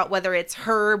Dee Dee about whether it's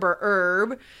herb or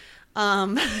herb.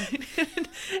 And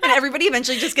everybody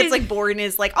eventually just gets like bored and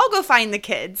is like, I'll go find the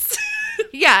kids.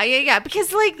 Yeah.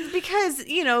 Because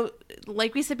you know,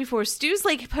 like we said before, Stu's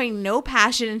like putting no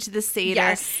passion into the Seder.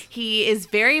 Yes. He is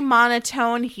very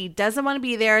monotone. He doesn't want to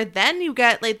be there. Then you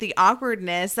get like the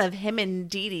awkwardness of him and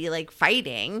Dee Dee like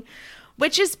fighting,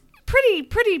 which is pretty,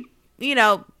 you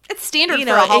know, It's standard you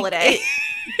for know, a holiday.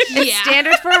 It's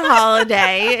standard for a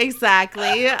holiday.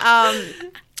 Exactly.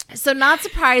 So not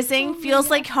surprising. Feels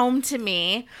like home to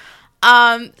me.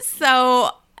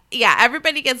 So yeah,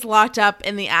 everybody gets locked up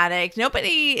in the attic.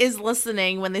 Nobody is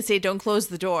listening when they say don't close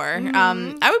the door.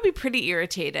 I would be pretty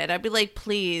irritated. I'd be like,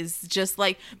 please, just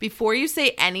like before you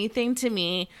say anything to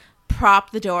me,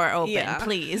 prop the door open,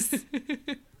 please.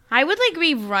 I would like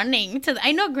be running to.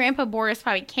 I know Grandpa Boris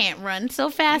probably can't run so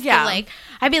fast. Yeah. But like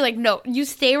I'd be like, no, you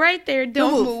stay right there.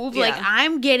 Don't move. Yeah. Like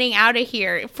I'm getting out of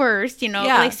here first. You know,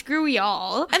 Yeah. like screw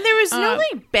y'all. And there was no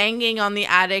like banging on the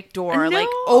attic door, like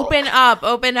No. open up.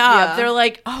 Yeah. They're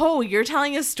like, oh, you're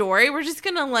telling a story? We're just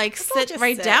gonna like sit just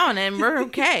right sit. down and we're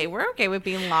okay. We're okay with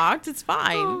being locked. It's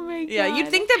fine. Oh my Yeah, you'd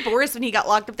think that Boris, when he got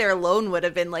locked up there alone, would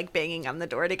have been like banging on the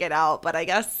door to get out, but I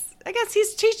guess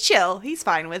he's chill. He's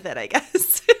fine with it, I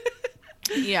guess.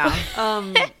 Yeah.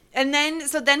 And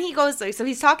then he goes, so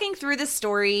he's talking through the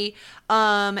story,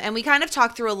 and we kind of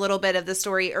talked through a little bit of the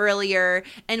story earlier,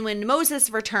 and when Moses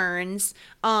returns,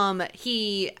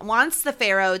 he wants the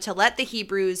Pharaoh to let the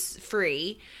Hebrews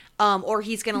free, or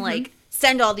he's gonna like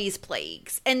send all these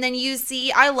plagues. And then you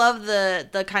see, I love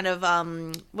the kind of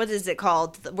what is it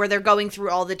called, where they're going through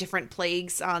all the different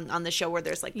plagues on the show, where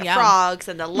there's like the frogs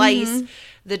and the lice,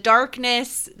 the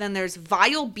darkness, then there's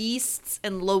vile beasts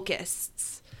and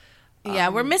locusts. Yeah,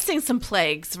 we're missing some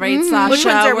plagues, right, Sasha? Which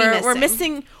ones are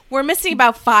we We're missing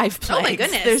about 5 plagues. Oh my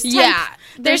goodness.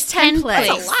 There's 10 plagues.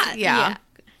 That's a lot. Yeah.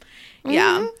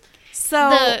 Yeah.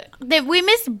 So We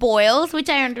missed boils, which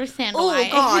I understand why.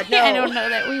 God, no. I don't know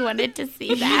that we wanted to see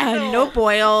that. yeah, no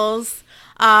boils.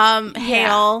 Hail and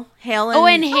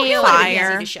and hail. fire.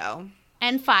 Easy to show.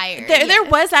 And fire. There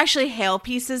was actually hail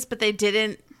pieces, but they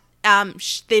didn't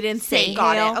say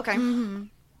Got hail. it. Okay.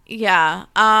 Yeah.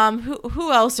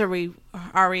 Who else are we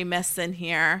missing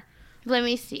here? Let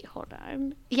me see. Hold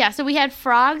on. Yeah, so we had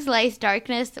frogs, lice,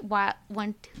 darkness. 1,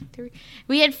 2, 3.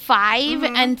 We had 5,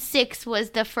 and 6 was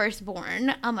the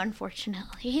firstborn.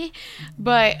 Unfortunately,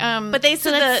 but they so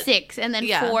said that's the- 6, and then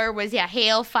 4 was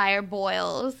hail, fire,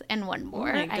 boils, and 1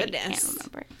 more. my I can't goodness.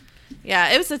 remember. Yeah,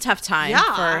 it was a tough time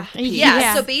for people.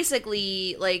 Yeah. So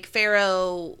basically, like,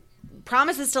 Pharaoh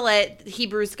promises to let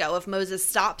Hebrews go if Moses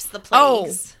stops the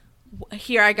plagues.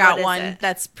 Here I got What is one it?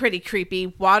 that's pretty creepy.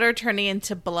 Water turning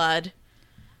into blood.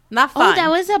 Not fun. Oh, that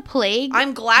was a plague.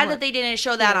 I'm glad that they didn't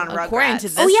show that on Rugrats. According to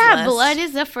this Oh yeah, list. blood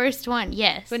is the first one.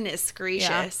 Yes. Goodness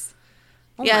gracious.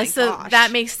 Oh yeah, my so gosh.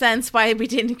 that makes sense why we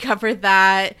didn't cover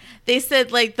that. They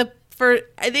said like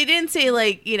they didn't say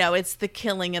like, you know, it's the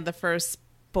killing of the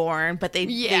firstborn, but they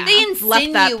They left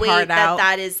insinuate that part out.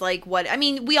 that is like what, I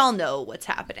mean, we all know what's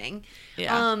happening.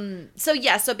 Yeah.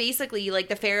 So basically, like,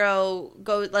 the Pharaoh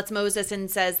lets Moses and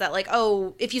says that, like,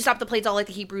 oh, if you stop the plagues, I'll let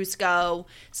the Hebrews go.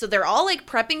 So they're all like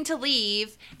prepping to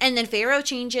leave, and then Pharaoh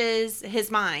changes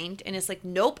his mind and it's like,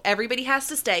 nope, everybody has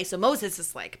to stay. So Moses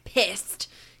is like pissed.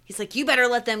 He's like, you better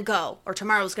let them go, or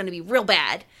tomorrow's going to be real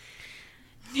bad.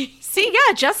 See,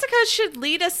 yeah, Jessica should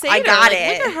lead a Seder. I got Like,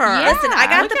 it. Look at her. Listen, I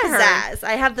got the Look at her. pizzazz.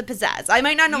 I have the pizzazz. I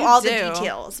might not know You all the do.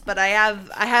 details, but I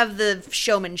have the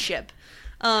showmanship.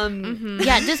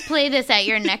 Yeah, just play this at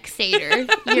your next Seder.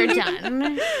 You're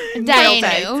done.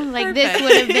 Dainu. Like, this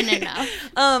would have been enough.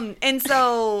 And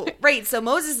so, right, so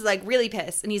Moses is like really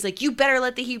pissed, and he's like, you better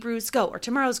let the Hebrews go, or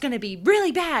tomorrow's gonna be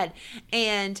really bad.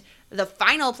 And the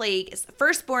final plague is the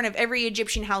firstborn of every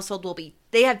Egyptian household will be,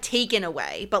 they have taken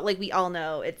away, but like we all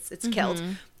know it's killed.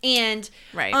 And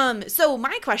so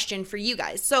my question for you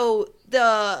guys, so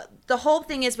the whole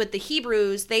thing is with the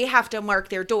Hebrews, they have to mark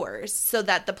their doors so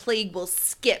that the plague will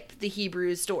skip the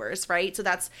Hebrews' doors, right? So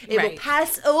that's, it will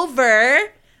pass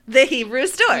over the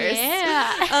Hebrews' doors.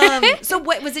 Yeah. So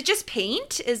what, was it just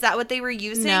paint? Is that what they were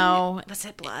using? No. Was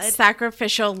it blood?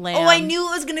 Sacrificial lamb. Oh, I knew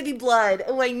it was going to be blood.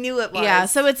 Oh, I knew it was. Yeah,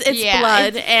 so it's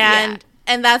blood,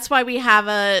 and that's why we have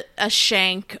a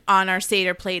shank on our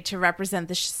Seder plate to represent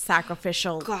the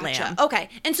sacrificial lamb. Okay.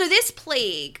 And so this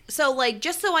plague, so like,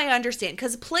 just so I understand,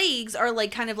 because plagues are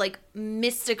like kind of like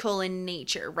mystical in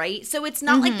nature, right? So it's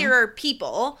not like there are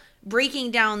people breaking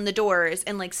down the doors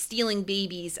and like stealing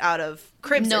babies out of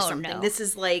cribs or something. This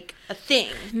is like a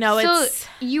thing. No, so it's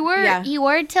you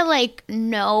were to like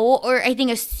know, or I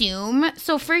think assume.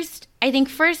 So first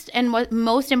and what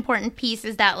most important piece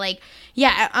is that like,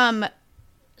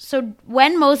 so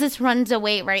when Moses runs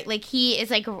away, right? Like he is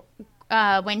like,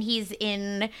 when he's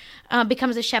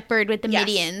becomes a shepherd with the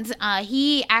Midians,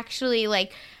 he actually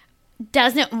like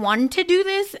doesn't want to do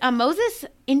this. Moses,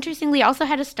 interestingly, also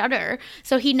had a stutter,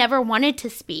 so he never wanted to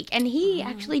speak, and he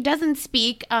actually doesn't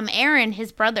speak. Aaron,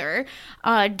 his brother,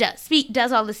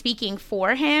 does all the speaking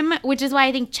for him, which is why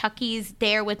I think Chucky's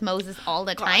there with Moses all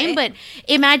the time. But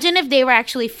imagine if they were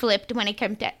actually flipped when it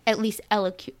came to at least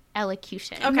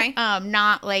elocution. Okay.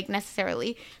 Not like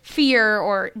necessarily fear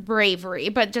or bravery,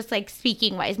 but just like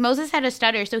speaking wise. Moses had a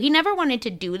stutter, so he never wanted to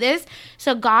do this.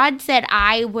 So God said,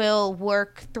 I will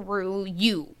work through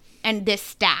you and this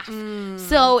staff.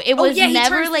 So it was he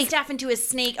never turns like the staff into a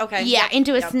snake. Okay. Yeah,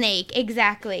 into a snake.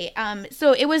 Exactly.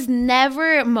 So it was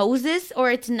never Moses, or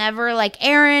it's never like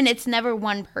Aaron. It's never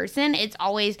one person. It's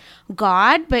always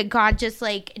God, but God just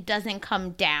like doesn't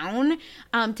come down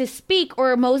to speak.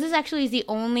 Or Moses actually is the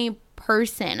only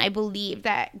person, I believe,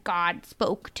 that God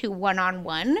spoke to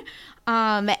one-on-one.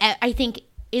 I think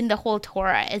in the whole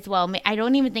Torah as well. I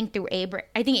don't even think through Abraham.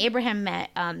 I think Abraham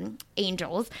met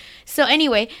angels. So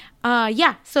anyway,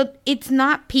 so it's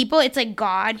not people. It's like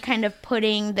God kind of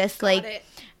putting this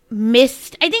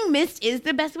mist. I think mist is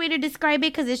the best way to describe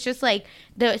it, because it's just like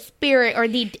the spirit or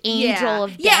the angel of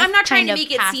death. Yeah, I'm not trying to kind of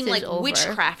make it seem like passes over.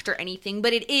 witchcraft or anything,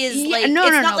 but it is like, it's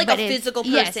not like a physical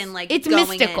person like it's going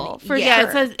mystical in. for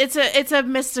sure. sure. It's a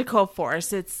mystical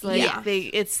force. It's like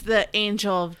it's the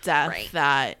angel of death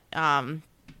that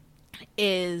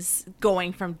is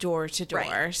going from door to door.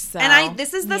 Right. So, and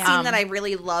this is the scene that I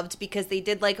really loved, because they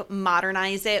did like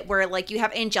modernize it, where like you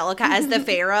have Angelica as the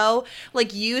Pharaoh,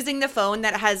 like using the phone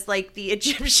that has like the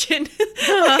Egyptian on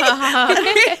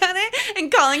it,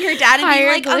 and calling her dad and being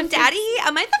like, Daddy,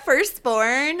 am I the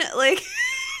firstborn? Like,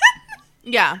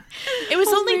 yeah, it was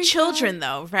only children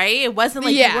though, right? It wasn't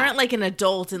like you weren't like an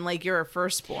adult and like you're a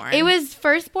firstborn. It was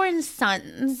firstborn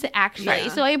sons, actually.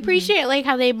 So I appreciate like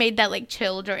how they made that like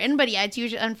children, but it's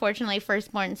usually unfortunately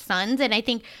firstborn sons. And I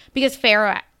think because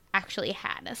Pharaoh actually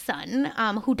had a son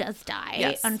who does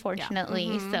die,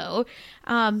 unfortunately. So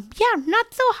not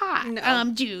so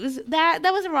hot. Jews, that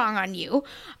was wrong on you.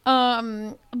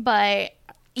 But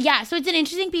yeah, so it's an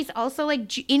interesting piece. Also,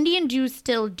 like, Indian Jews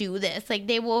still do this. Like,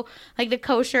 they will, like, the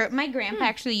kosher. My grandpa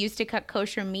actually used to cut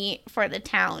kosher meat for the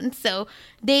town. So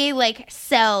they, like,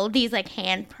 sell these, like,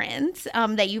 handprints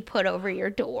that you put over your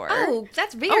door. Oh,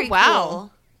 that's very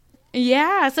cool.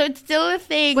 Yeah, so it's still a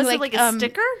thing. Was it like a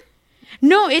sticker?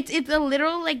 No, it's a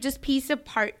literal like just piece of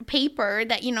paper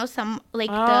that some like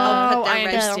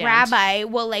the rabbi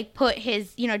will like put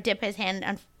his dip his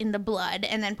hand in the blood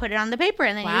and then put it on the paper,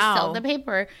 and then you sell the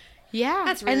paper. Yeah,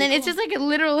 that's really and then cool. It's just like a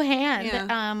literal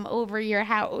hand over your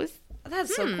house.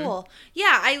 That's so cool.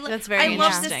 Yeah, that's very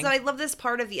love this. So I love this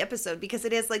part of the episode, because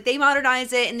it is like they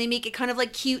modernize it and they make it kind of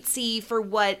like cutesy for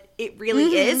what it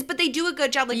really is, but they do a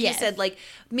good job, like you said. Like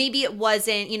maybe it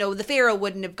wasn't, the Pharaoh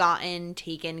wouldn't have gotten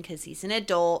taken because he's an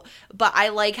adult, but I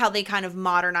like how they kind of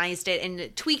modernized it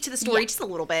and tweaked the story just a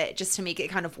little bit, just to make it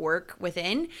kind of work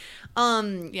within.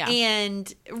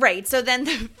 And right, so then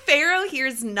the Pharaoh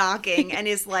hears knocking and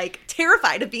is like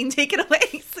terrified of being taken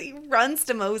away, so he runs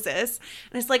to Moses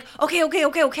and it's like,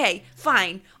 okay,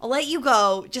 fine, I'll let you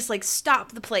go, just like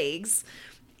stop the plagues.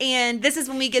 And this is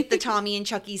when we get the Tommy and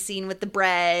Chucky scene with the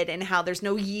bread and how there's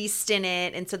no yeast in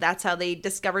it, and so that's how they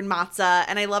discovered matzah.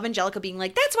 And I love Angelica being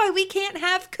like, that's why we can't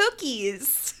have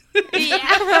cookies.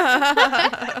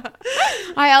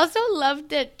 I also love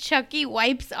that Chucky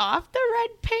wipes off the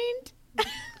red paint.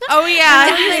 Oh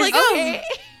yeah, he's like, okay.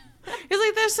 He's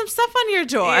like, there's some stuff on your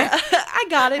door. I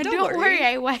got it. Don't worry,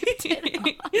 I wiped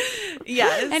it off.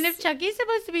 Yes. And if Chucky's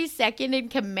supposed to be second in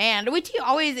command, which he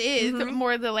always is,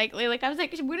 more than likely, like I was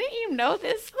like, wouldn't you know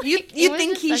this? Like, you it was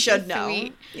think just he such a should know?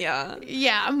 sweet-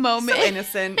 Yeah. moment. So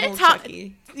innocent, little Tom-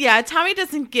 Chucky. Yeah, Tommy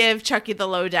doesn't give Chucky the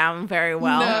lowdown very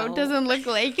well. No, doesn't look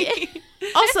like it.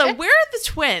 Also, where are the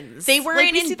twins? They weren't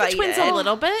like, we see the twins a invited.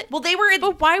 little bit. Well, they were.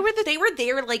 But why were they were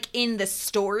there like in the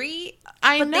story?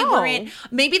 I but know. They weren't.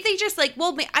 Maybe they just like.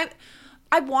 Well,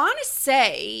 I want to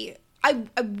say. I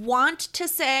want to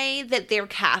say that they're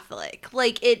Catholic.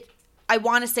 Like it. I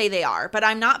want to say they are, but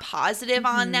I'm not positive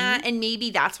on that. And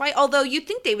maybe that's why. Although you'd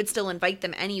think they would still invite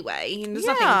them anyway. And there's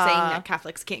nothing saying that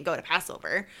Catholics can't go to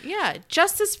Passover. Yeah,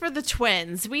 justice for the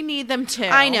twins. We need them too.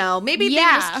 I know. Maybe they're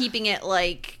Yeah. just keeping it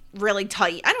like really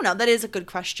tight. I don't know. That is a good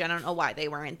question. I don't know why they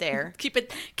weren't there. Keep it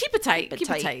tight. Keep it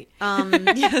tight.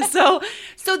 Yeah, so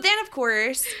then of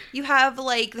course you have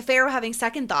like the Pharaoh having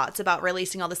second thoughts about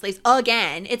releasing all the slaves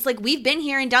again. It's like we've been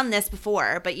here and done this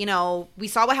before, but you know, we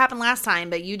saw what happened last time,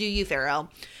 but you do you, Pharaoh.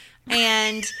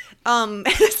 And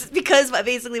this is because what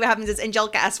happens is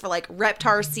Angelica asks for like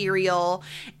Reptar cereal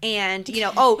and you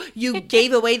know, oh, you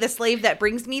gave away the slave that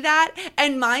brings me that.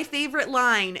 And my favorite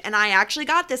line, and I actually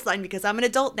got this line because I'm an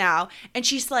adult now, and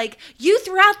she's like, you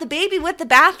threw out the baby with the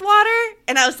bathwater?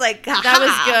 And I was like, That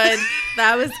was good.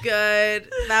 That was good.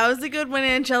 That was a good one,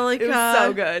 Angelica. It was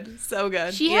so good. So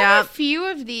good. She had a few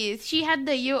of these. She had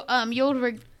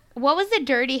the what was the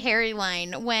Dirty Harry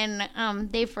line when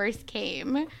they first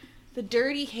came? The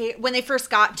dirty hair when they first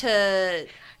got to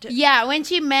Yeah, when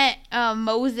she met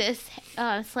Moses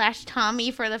 /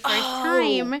 Tommy for the first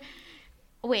time.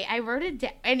 Wait, I wrote it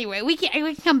down. Anyway, we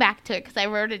can come back to it because I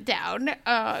wrote it down.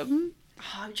 I'm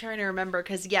trying to remember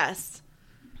because yes.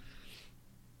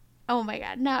 Oh my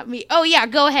God, not me. Oh yeah,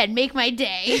 go ahead, make my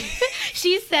day.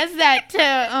 She says that to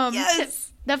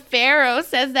Yes. the Pharaoh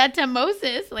says that to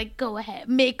Moses, like, go ahead,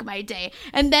 make my day,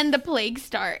 and then the plagues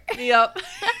start. Yep.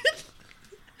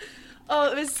 Oh,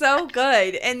 it was so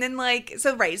good. And then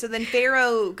so then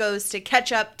Pharaoh goes to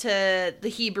catch up to the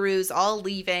Hebrews all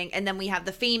leaving, and then we have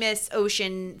the famous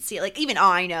ocean sea, like even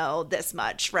I know this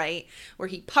much, right? Where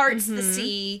he parts the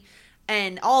sea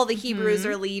and all the Hebrews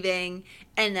are leaving,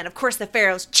 and then of course the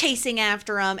Pharaoh's chasing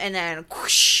after them, and then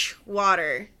whoosh,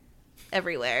 water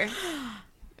everywhere.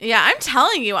 Yeah, I'm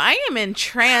telling you, I am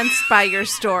entranced by your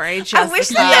story, Jessica. I wish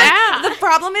that the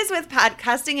problem is with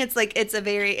podcasting, it's like it's a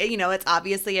very, it's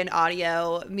obviously an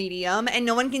audio medium and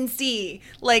no one can see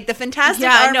like the fantastic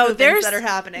arm movements that are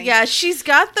happening. Yeah, she's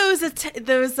got those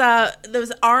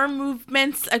arm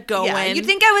movements going. Yeah, you'd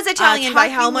think I was Italian by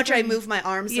how much I move my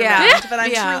arms around, but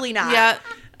I'm truly not. Yeah.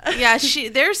 Yeah,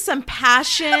 there's some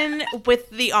passion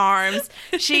with the arms.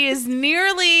 She is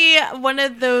nearly one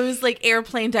of those like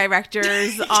airplane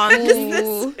directors on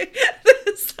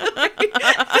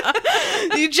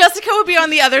Jessica would be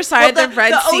on the other side of the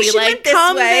Red Sea. Like,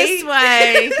 come this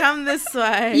way. Come this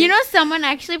way. You know, someone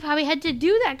actually probably had to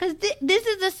do that because this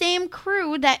is the same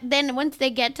crew that then once they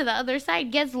get to the other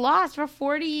side gets lost for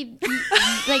 40,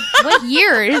 like, what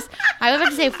years? I was about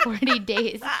to say 40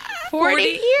 days.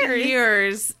 40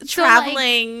 years.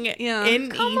 Traveling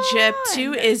in Egypt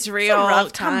to Israel.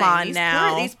 Come on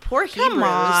now. These poor Hebrews.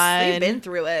 They've been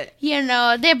through it. You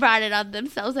know, they brought it on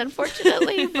themselves,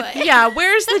 unfortunately. But yeah,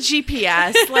 where's the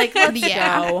GPS? Like, let's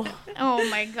go. Oh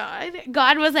my God.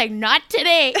 God was like, not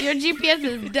today. Your GPS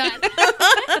is done.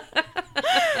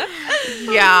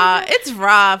 Yeah, it's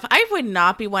rough. I would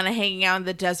not be one of hanging out in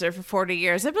the desert for 40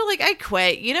 years. I'd be like, I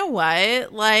quit. You know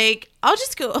what? Like, I'll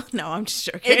just go. No, I'm just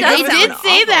joking. They did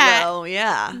say that. Oh,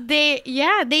 yeah. They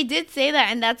did say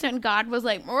that. And that's when God was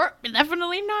like,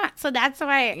 definitely not. So that's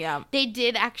why they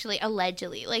did actually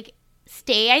allegedly, like,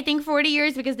 stay, I think, 40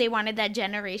 years because they wanted that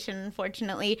generation,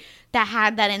 unfortunately, that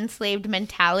had that enslaved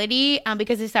mentality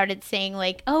because they started saying,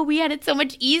 like, oh, we had it so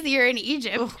much easier in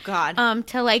Egypt. Oh, God.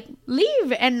 To, like,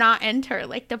 leave and not enter,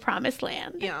 like, the promised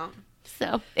land. Yeah.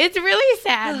 So it's really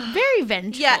sad. Very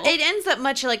vengeful. Yeah, it ends up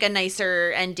much like a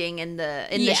nicer ending in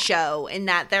the show in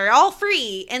that they're all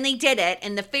free and they did it,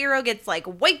 and the Pharaoh gets, like,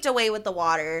 wiped away with the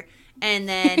water. And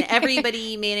then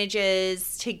everybody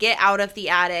manages to get out of the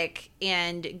attic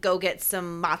and go get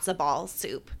some matzo ball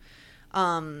soup.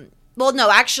 Well,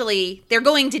 no, actually, they're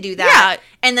going to do that. Yeah.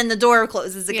 And then the door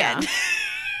closes again.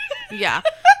 Yeah.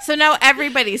 So now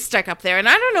everybody's stuck up there. And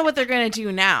I don't know what they're going to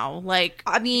do now. Like,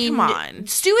 I mean, come on.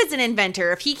 Stu is an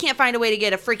inventor. If he can't find a way to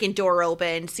get a freaking door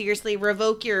open, seriously,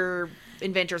 revoke your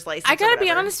inventor's license. I got to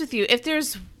be honest with you. If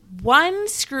there's one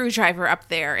screwdriver up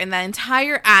there in that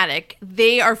entire attic,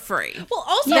 they are free. Well,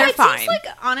 also, they're it fine. seems like,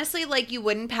 honestly, like you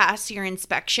wouldn't pass your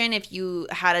inspection if you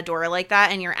had a door like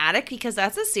that in your attic, because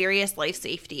that's a serious life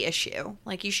safety issue.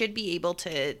 Like, you should be able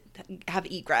to have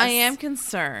egress. I am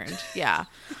concerned. Yeah.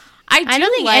 I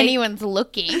don't think anyone's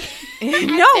looking.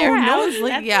 No one's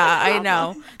looking. Yeah, I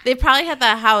know. They probably had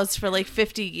that house for like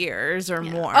 50 years or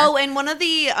more. Oh, and one of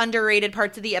the underrated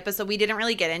parts of the episode we didn't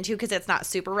really get into because it's not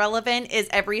super relevant is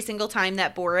every single time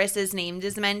that Boris's name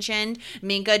is mentioned,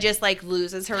 Minka just like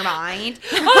loses her mind.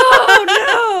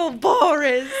 Oh no,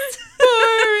 Boris.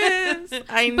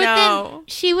 I know. But then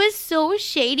she was so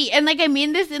shady. And, like, I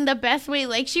mean this in the best way.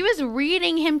 Like, she was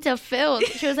reading him to Phil.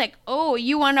 She was like, oh,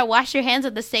 you want to wash your hands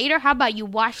with the Seder? How about you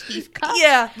wash these cups?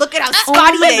 Yeah, look at how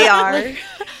spotty they are.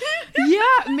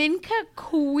 Yeah, Minka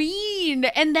queen.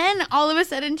 And then all of a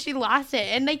sudden she lost it.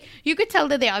 And, like, you could tell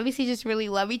that they obviously just really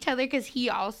love each other because he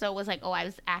also was like, oh, I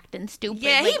was acting stupid.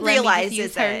 Yeah, like, he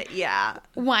realizes it. Yeah.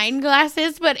 Wine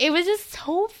glasses. But it was just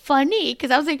so funny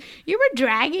because I was like, you were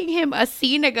dragging him a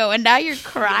scene ago and now you're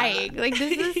crying. Like,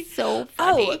 this is so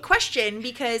funny. Oh, question,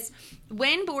 because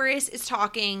when Boris is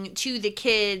talking to the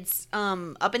kids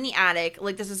up in the attic,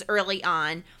 like this is early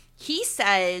on, he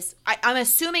says, I'm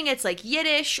assuming it's like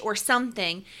Yiddish or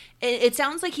something. It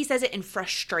sounds like he says it in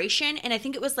frustration, and I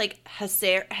think it was like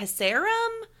Haserim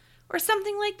or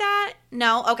something like that.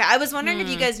 No? Okay, I was wondering if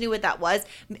you guys knew what that was.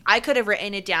 I could have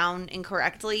written it down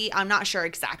incorrectly. I'm not sure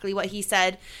exactly what he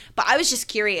said, but I was just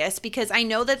curious because I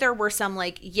know that there were some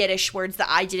like Yiddish words that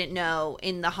I didn't know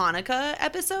in the Hanukkah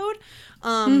episode.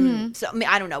 So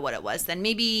I don't know what it was then.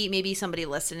 Maybe somebody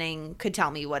listening could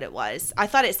tell me what it was. I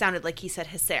thought it sounded like he said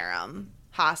Haserim.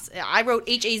 I wrote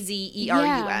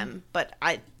Hazerum, but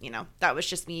that was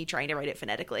just me trying to write it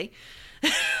phonetically.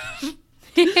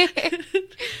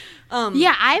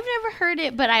 Yeah, I've never heard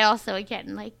it, but I also,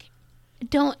 again, like,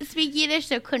 don't speak Yiddish,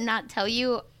 so could not tell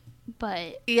you,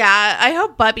 but... Yeah, I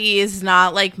hope Bubby is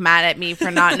not, like, mad at me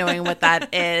for not knowing what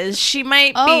that is. She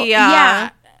might be, yeah.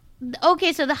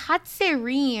 Okay, so the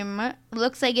Hatzerim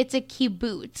looks like it's a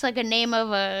kibbutz, like a name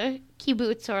of a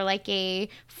kibbutz or like a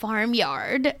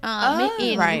farmyard in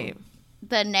the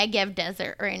Negev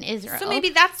desert or in Israel. So maybe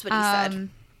that's what he said.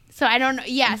 So I don't know.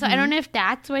 Yeah, so I don't know if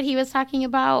that's what he was talking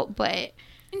about, but...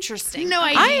 Interesting. No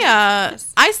idea.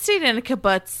 I stayed in a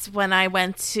kibbutz when I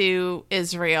went to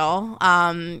Israel.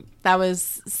 That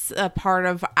was a part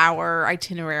of our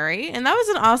itinerary, and that was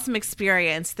an awesome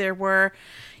experience. There were,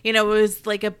 it was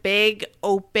like a big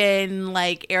open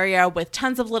like area with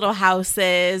tons of little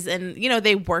houses, and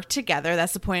they work together.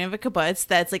 That's the point of a kibbutz.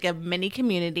 That's like a mini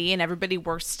community, and everybody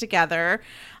works together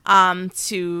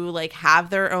to like have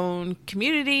their own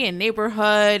community and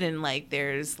neighborhood, and like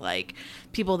there's like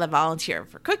people that volunteer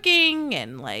for cooking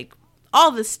and like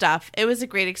all this stuff. It was a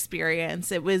great experience.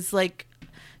 It was like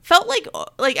felt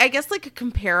like I guess like a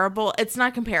comparable. It's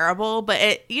not comparable, but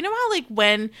it how like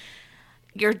when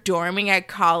you're dorming at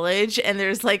college and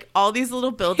there's like all these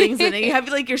little buildings and then you have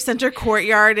like your center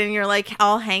courtyard and you're like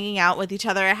all hanging out with each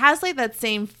other. It has like that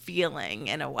same feeling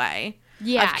in a way.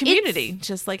 Yeah, of community,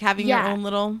 just like having your own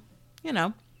little,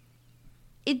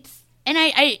 It's and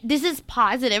I this is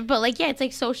positive, but like it's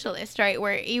like socialist, right?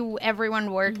 Where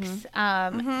everyone works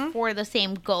for the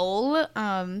same goal.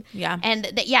 And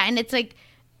it's like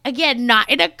again not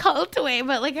in a cult way,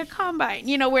 but like a combine,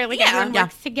 where like everyone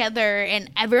works together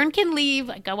and everyone can leave.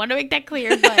 Like I want to make that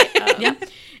clear, but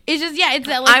it's just it's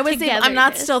that like I'm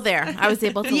not still there. I was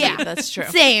able to leave. That's true.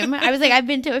 Same. I was like I've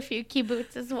been to a few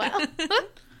kibbutz as well.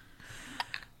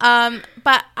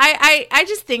 But I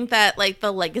just think that like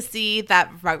the legacy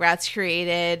that Rugrats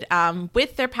created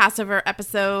with their Passover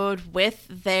episode, with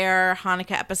their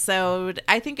Hanukkah episode,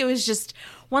 I think it was just,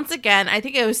 once again, I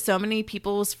think it was so many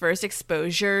people's first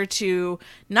exposure to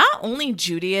not only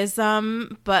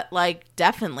Judaism, but like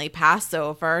definitely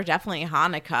Passover, definitely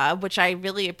Hanukkah, which I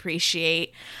really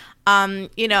appreciate.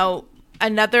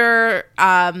 Another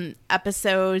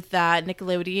episode that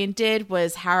Nickelodeon did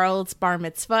was Harold's Bar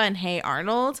Mitzvah and Hey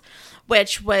Arnold,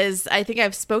 which was, I think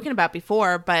I've spoken about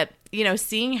before, but,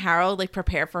 seeing Harold like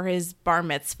prepare for his Bar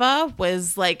Mitzvah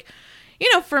was like,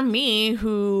 for me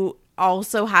who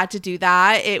also had to do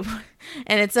that,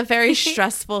 and it's a very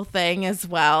stressful thing as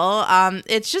well.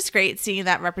 It's just great seeing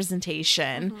that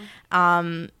representation.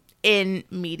 In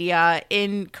media,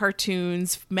 in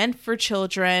cartoons meant for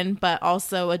children, but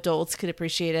also adults could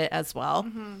appreciate it as well.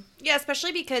 Yeah,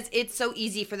 especially because it's so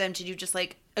easy for them to do just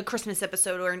like a Christmas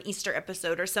episode or an Easter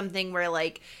episode or something where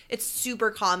like it's super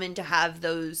common to have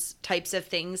those types of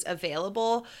things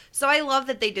available. So I love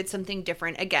that they did something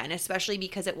different again, especially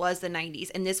because it was the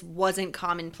 90s and this wasn't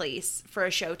commonplace for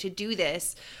a show to do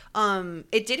this.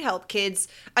 It did help kids,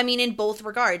 I mean, in both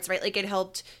regards, right? Like it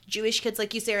helped Jewish kids,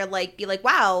 like you say, like be like,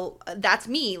 wow, that's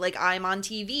me, like I'm on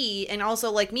TV, and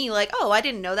also like me, like, oh, I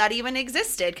didn't know that even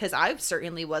existed, because I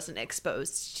certainly wasn't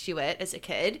exposed to it as a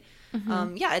kid.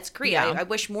 Yeah, it's great. Yeah. I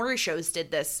wish more shows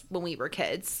did this when we were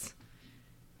kids.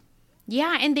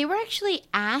 Yeah, and they were actually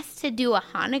asked to do a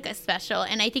Hanukkah special,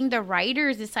 and I think the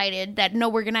writers decided that, no,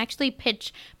 we're going to actually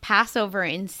pitch Passover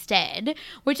instead,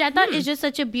 which I thought is just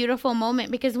such a beautiful moment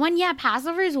because, one, yeah,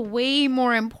 Passover is way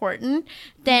more important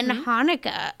than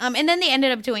Hanukkah. And then they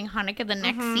ended up doing Hanukkah the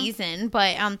next season,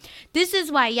 but this is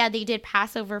why, yeah, they did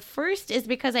Passover first, is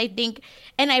because I think,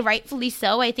 and I rightfully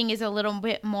so, I think is a little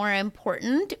bit more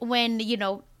important when, you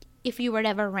know, if you were to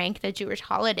ever rank the Jewish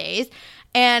holidays.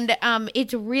 And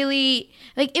it's really,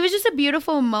 like, it was just a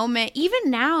beautiful moment, even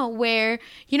now where,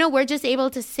 you know, we're just able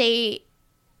to say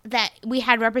that we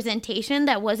had representation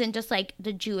that wasn't just like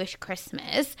the Jewish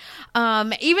Christmas.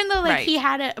 Even though like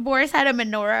Boris had a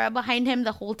menorah behind him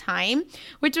the whole time,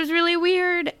 which was really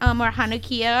weird, or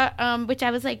Hanukkah, which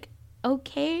I was like,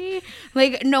 okay,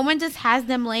 like no one just has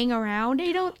them laying around,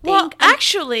 I don't think. Well,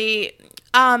 actually,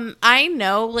 I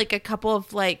know like a couple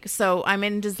of like, so I'm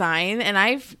in design and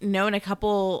I've known a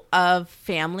couple of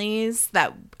families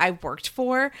that I worked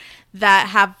for that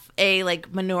have a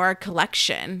like menorah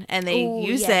collection and they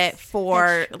use it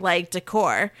for like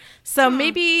decor. So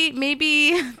maybe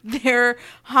they're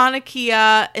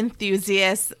Hanukkah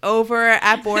enthusiasts over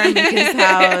at Bora Mika's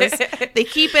house. They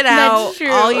keep it out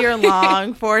all year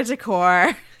long for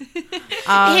decor.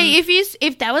 Hey,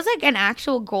 if that was like an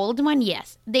actual gold one,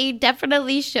 yes, they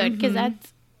definitely should, because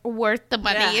that's worth the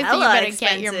money. If you better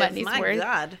get your money's worth.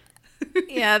 God.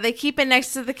 Yeah, they keep it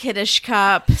next to the Kiddush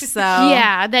cup. So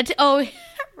yeah, that's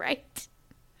right.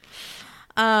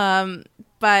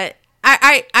 But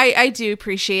I do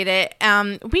appreciate it.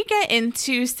 We get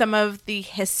into some of the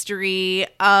history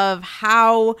of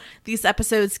how these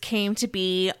episodes came to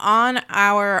be on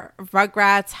our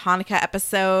Rugrats Hanukkah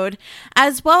episode,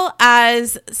 as well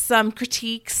as some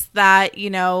critiques that, you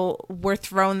know, were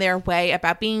thrown their way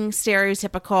about being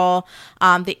stereotypical.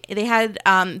 They had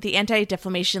the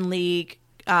Anti-Defamation League.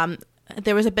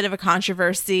 There was a bit of a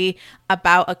controversy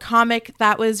about a comic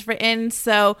that was written.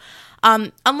 So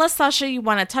unless, Sasha, you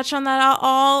want to touch on that at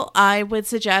all, I would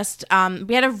suggest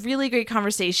we had a really great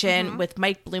conversation with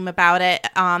Mike Bloom about it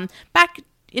back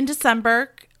in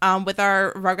December with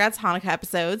our Rugrats Hanukkah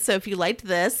episode. So if you liked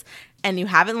this and you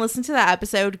haven't listened to that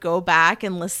episode, go back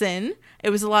and listen. It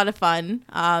was a lot of fun.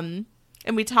 And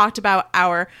we talked about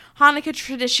our Hanukkah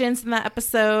traditions in that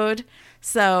episode.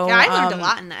 So yeah, I learned a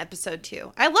lot in that episode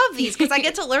too. I love these because I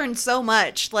get to learn so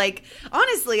much. Like,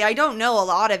 honestly, I don't know a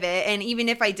lot of it. And even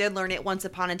if I did learn it once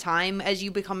upon a time, as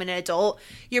you become an adult,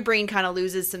 your brain kind of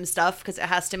loses some stuff because it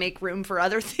has to make room for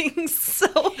other things. So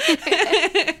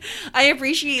I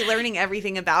appreciate learning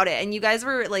everything about it. And you guys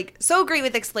were like so great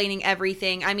with explaining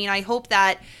everything. I mean, I hope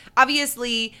that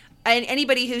obviously, and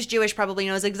anybody who's Jewish probably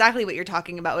knows exactly what you're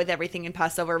talking about with everything in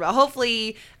Passover, but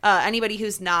hopefully anybody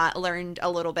who's not learned a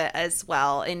little bit as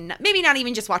well, and maybe not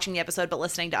even just watching the episode, but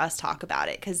listening to us talk about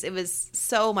it, because it was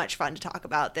so much fun to talk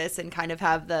about this and kind of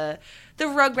have the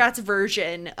Rugrats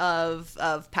version of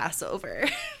Passover.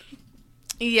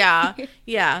 Yeah.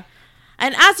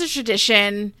 And as a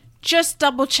tradition, just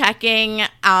double checking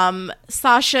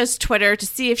Sasha's Twitter to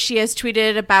see if she has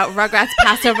tweeted about Rugrats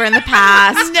Passover in the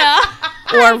past. No.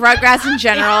 Or Rugrats in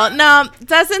general. No,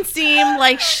 doesn't seem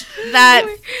like that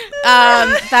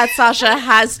Sasha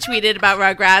has tweeted about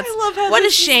Rugrats. I love how what a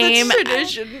shame.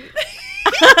 Tradition.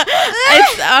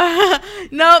 It's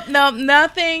nope,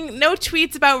 nothing, no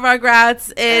tweets about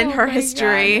Rugrats in her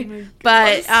history.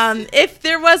 But if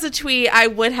there was a tweet, I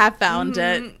would have found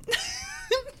it.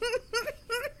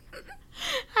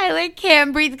 I like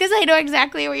can't breathe because I know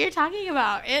exactly what you're talking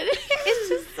about. It's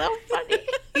just so funny.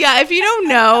 Yeah, if you don't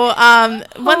know,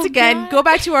 once again, go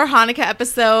back to our Hanukkah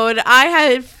episode.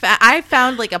 I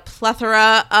found like a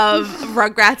plethora of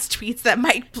Rugrats tweets that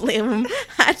Mike Bloom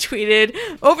had tweeted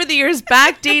over the years,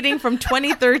 backdating from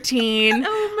 2013.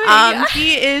 Oh my God.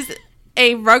 He is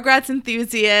a Rugrats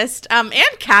enthusiast, and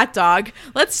cat dog.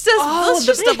 Let's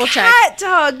just double check. Cat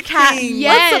dog.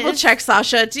 Yes. Let's double check,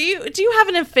 Sasha. Do you have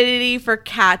an affinity for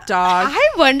cat dog? I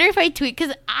wonder if I tweet,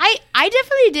 because I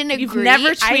definitely didn't agree. You've never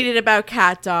tweeted about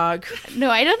cat dog. No,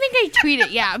 I don't think I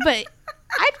tweeted. Yeah, but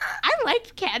I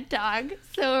liked Cat Dog,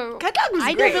 so Cat Dog was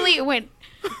I great. definitely went.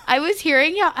 I was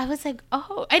hearing how I was like,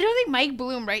 oh, I don't think Mike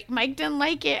Bloom, right? Mike didn't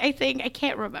like it. I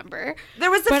can't remember.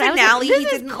 There was the But I was like, finale this he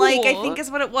is didn't like, I cool. think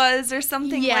is what it was, or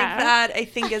something Yeah. like that. I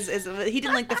think is he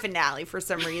didn't like the finale for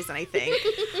some reason, I think.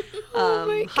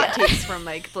 my Hot takes from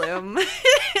Mike Bloom.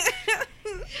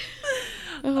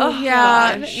 Oh,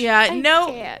 Yeah, gosh. yeah, I no,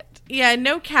 can't. yeah,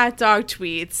 no cat dog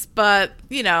tweets, but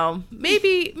you know,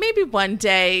 maybe one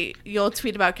day you'll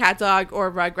tweet about cat dog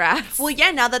or Rugrats. Well,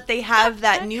 yeah, now that they have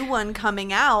that new one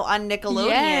coming out on Nickelodeon,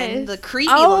 Yes. the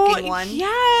creepy looking one.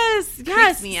 Yes.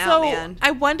 me so out, man. I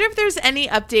wonder if there's any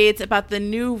updates about the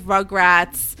new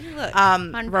Rugrats Look.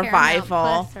 On Paramount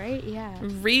revival Plus, right? Yeah.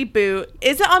 reboot.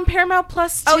 Is it on Paramount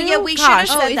Plus too? Oh yeah, we should have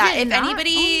Gosh. Oh, said is that. it If not?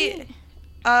 anybody,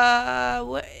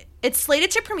 it's slated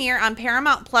to premiere on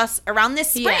Paramount Plus around this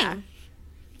spring. Yeah.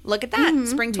 Look at that,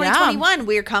 spring 2021.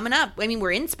 We're coming up. I mean,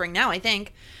 we're in spring now, I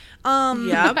think.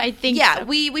 Yep. I think Yeah, so.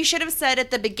 we should have said at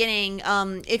the beginning,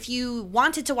 if you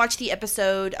wanted to watch the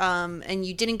episode and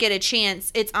you didn't get a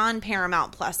chance, it's on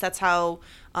Paramount Plus. That's how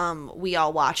we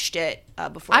all watched it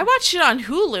before. I watched it on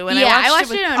Hulu, and Yeah, I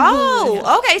watched it with, on Hulu.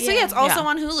 Oh, okay. So yeah, it's also Yeah.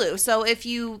 on Hulu. So if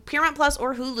you Paramount Plus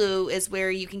or Hulu is where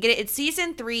you can get it. It's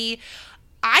season 3.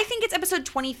 I think it's episode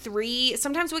 23.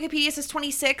 Sometimes Wikipedia says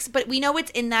 26, but we know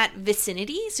it's in that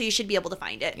vicinity, so you should be able to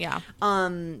find it. Yeah.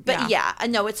 But yeah,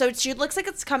 no. It looks like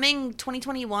it's coming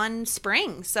 2021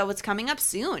 spring, so it's coming up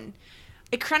soon.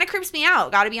 It kind of creeps me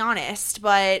out, got to be honest.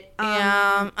 But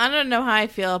I don't know how I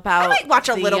feel about. I might watch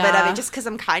a the, little bit of it just because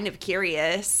I'm kind of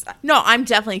curious. No, I'm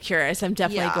definitely curious. I'm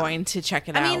definitely Yeah. going to check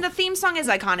it out. I mean, the theme song is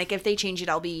iconic. If they change it,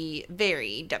 I'll be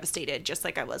very devastated, just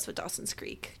like I was with Dawson's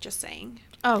Creek. Just saying.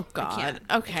 Oh God. can't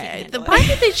Okay. handle Why it.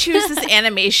 did they choose this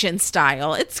animation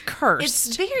style? It's cursed.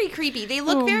 It's very creepy. They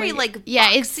look Oh very my- like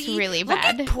Yeah, it's boxy. really Look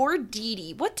bad. at poor Dee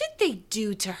Dee. What did they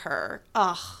do to her?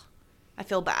 Ugh, I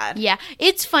feel bad. Yeah,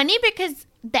 it's funny because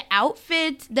the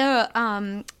outfits, the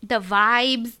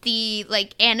vibes, the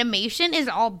like animation is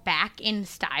all back in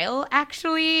style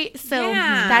actually. So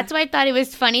Yeah. that's why I thought it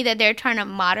was funny that they're trying to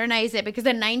modernize it because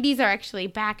the 90s are actually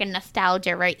back and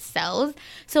nostalgia, right, sells.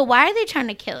 So why are they trying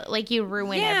to kill it? Like you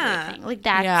ruin Yeah. everything. Like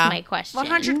that's Yeah. my question.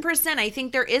 100%. I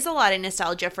think there is a lot of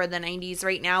nostalgia for the 90s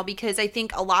right now because I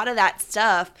think a lot of that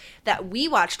stuff that we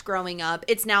watched growing up,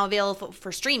 it's now available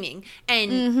for streaming.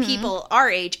 And people our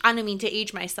age, I don't mean to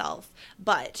age myself,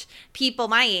 but people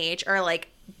my age are like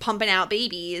pumping out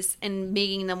babies and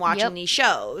making them watching Yep. these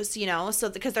shows, you know? So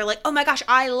because they're like, oh my gosh,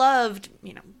 I loved,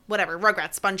 you know, whatever,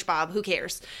 Rugrats, SpongeBob, who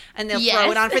cares? And they'll throw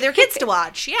Yes. it on for their kids to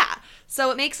watch. Yeah.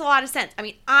 So it makes a lot of sense. I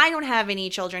mean, I don't have any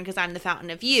children because I'm the fountain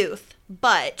of youth,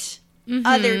 but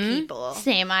other people.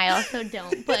 Same, I also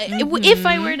don't. But if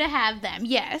I were to have them,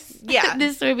 yes. Yeah.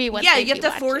 this would be what Yeah, they'd you have be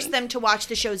to force watching. them to watch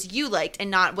the shows you liked and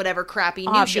not whatever crappy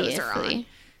new shows are on. Obviously.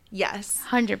 Yes.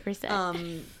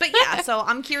 100%. But yeah, so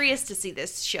I'm curious to see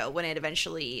this show when it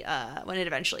eventually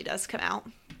does come out.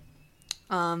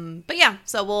 But yeah,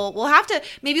 so we'll have to,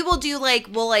 maybe we'll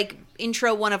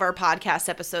intro one of our podcast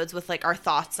episodes with like our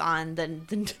thoughts on the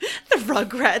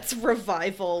Rugrats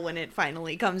revival when it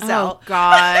finally comes oh out.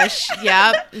 gosh.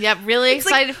 Yep. Really It's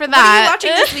like, excited for What are you that.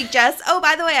 watching this week, Jess? Oh,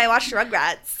 by the way, I watched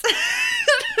Rugrats.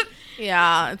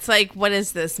 Yeah. It's like, what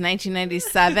is this?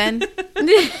 1997.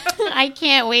 I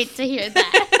can't wait to hear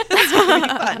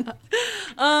that.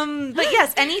 But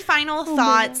yes, any final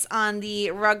thoughts on the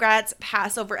Rugrats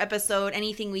Passover episode?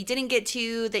 Anything we didn't get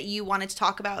to that you wanted to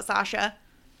talk about, Sasha?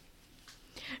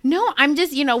 No, I'm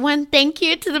just, one, thank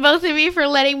you to the both of you for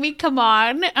letting me come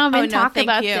on and talk thank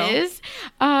about you. this.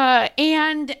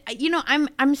 And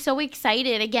I'm so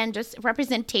excited. Again, just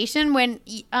representation. When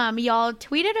y'all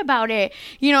tweeted about it,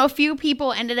 a few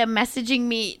people ended up messaging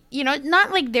me,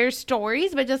 not like their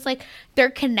stories, but just like their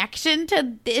connection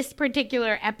to this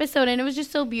particular episode. And it was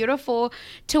just so beautiful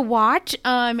to watch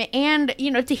and,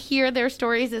 to hear their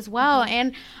stories as well.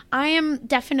 And I am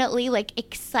definitely like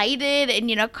excited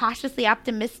and, cautiously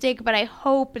optimistic, but I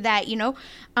hope that,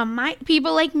 my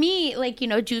people like me, like,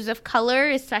 Jews of color,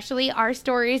 especially, our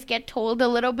stories get told a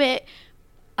little bit.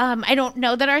 I don't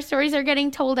know that our stories are getting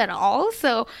told at all.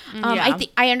 So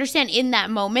I understand in that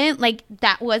moment, like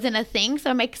that wasn't a thing. So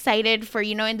I'm excited for,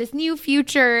 in this new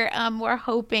future, we're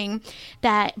hoping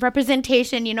that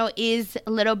representation, is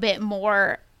a little bit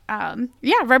more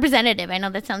representative. I know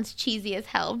that sounds cheesy as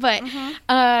hell, but we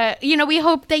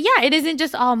hope that it isn't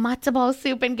just all matzo ball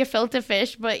soup and gefilte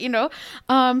fish, but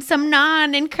some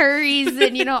naan and curries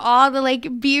and all the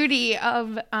like beauty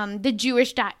of the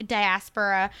Jewish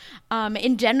diaspora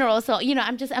in general. So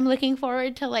I'm looking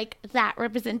forward to like that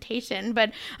representation.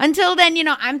 But until then,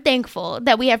 I'm thankful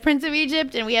that we have Prince of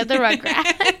Egypt and we have the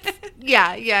Rugrats.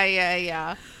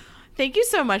 Yeah. Thank you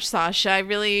so much, Sasha. I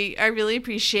really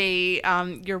appreciate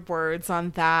your words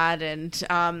on that and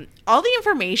all the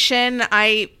information.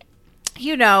 I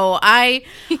did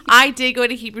go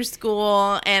to Hebrew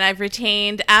school and I've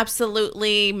retained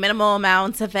absolutely minimal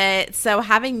amounts of it. So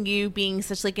having you being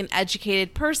such like an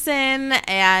educated person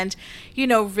and,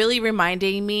 really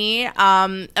reminding me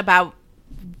about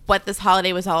what this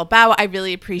holiday was all about, I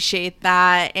really appreciate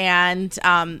that. And,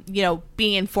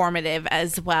 being informative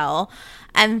as well.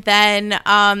 And then, maybe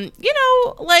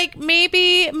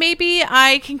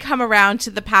I can come around to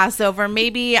the Passover.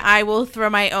 Maybe I will throw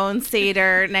my own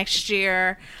Seder next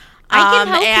year. I can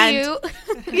help you.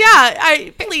 Yeah,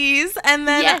 please. And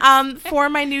then Yes. For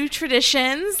my new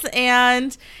traditions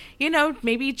and,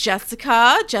 maybe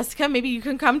Jessica, maybe you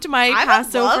can come to my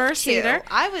Passover Seder.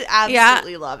 I would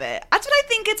absolutely love it. That's what I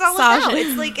think it's all about.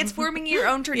 It's like it's forming your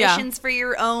own traditions for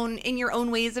your own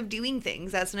ways of doing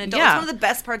things as an adult. Yeah. It's one of the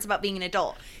best parts about being an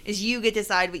adult is you get to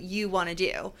decide what you want to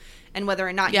do and whether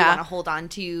or not you want to hold on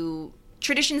to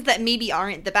traditions that maybe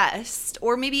aren't the best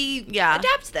or maybe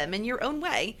adapt them in your own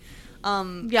way.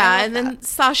 And then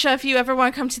Sasha, if you ever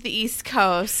want to come to the East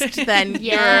Coast, then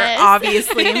Yes. you're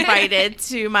obviously invited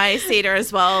to my Seder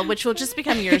as well, which will just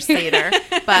become your Seder,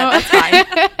 but that's fine.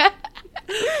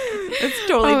 It's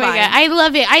totally Oh my fine. God. I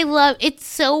love it. It's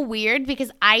so weird because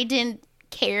I didn't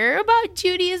care about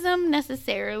Judaism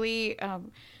necessarily.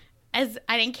 As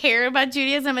I didn't care about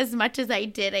Judaism as much as I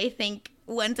did, I think,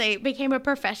 once I became a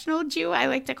professional Jew. I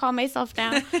like to call myself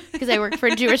now because I work for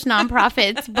Jewish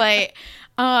nonprofits. But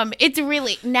it's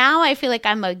really, now I feel like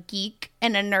I'm a geek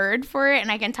and a nerd for it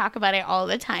and I can talk about it all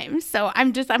the time. So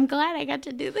I'm glad I got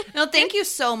to do this. No, thank you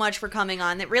so much for coming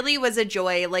on. It really was a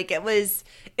joy. Like it was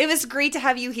great to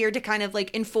have you here to kind of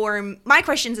like inform my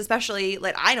questions, especially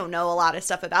like I don't know a lot of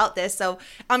stuff about this. So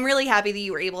I'm really happy that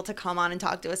you were able to come on and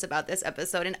talk to us about this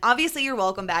episode. And obviously you're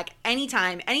welcome back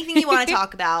anytime. Anything you want to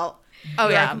talk about.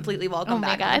 You are completely welcome Oh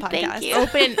my back God, on the podcast.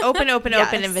 thank you. Open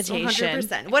Yes, invitation.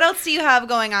 100%. What else do you have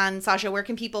going on, Sasha? Where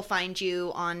can people find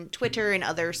you on Twitter and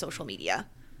other social media?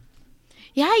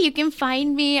 Yeah, you can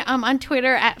find me on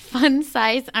Twitter at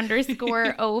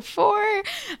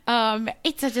funsize_04.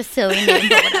 It's such a silly name,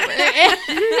 but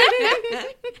whatever.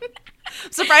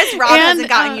 Surprised Rob hasn't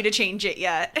gotten you to change it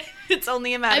yet. It's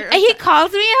only a matter of He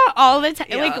calls me out all the time.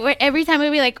 Yeah. Like every time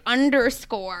it'd be like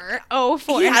 _04.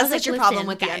 He And I has was like, such a problem "Listen,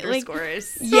 with the guy, like,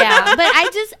 underscores. yeah, but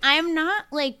I'm not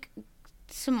like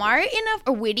smart enough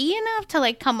or witty enough to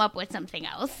like come up with something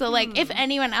else. So like if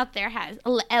anyone out there has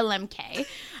LMK.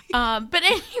 But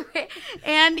anyway,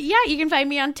 and yeah, you can find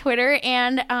me on Twitter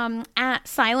and at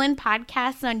Silent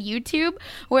Podcasts on YouTube,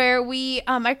 where we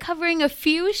are covering a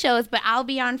few shows, but I'll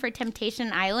be on for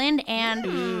Temptation Island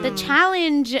and the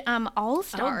Challenge All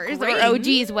Stars or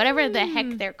OGs, whatever the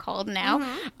heck they're called now.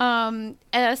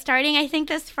 Starting, I think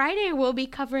this Friday, we'll be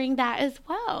covering that as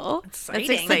well. That's So check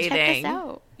exciting. us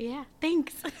out. Yeah,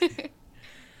 thanks.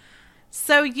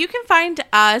 So you can find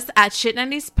us at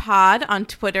Shit90s Pod on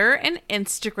Twitter and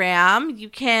Instagram. You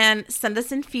can send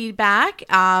us in feedback.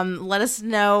 Let us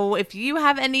know if you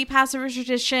have any Passover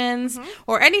traditions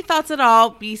or any thoughts at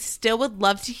all. We still would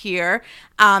love to hear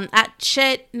at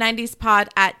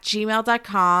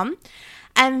shit90spod@gmail.com.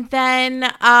 And then,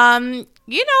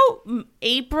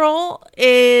 April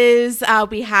is,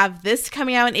 we have this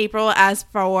coming out in April as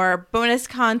for bonus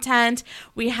content.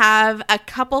 We have a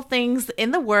couple things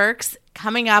in the works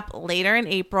coming up later in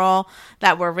April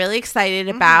that we're really excited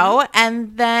about.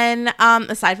 And then,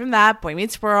 aside from that, Boy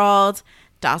Meets World,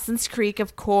 Dawson's Creek,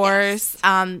 of course.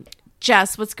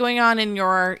 Jess, what's going on in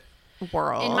your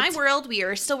world? In my world, we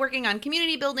are still working on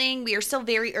community building. We are still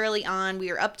very early on.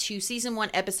 We are up to season 1,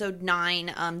 episode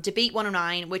 9, Debate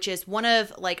 109, which is one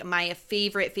of like my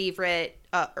favorite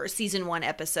or season 1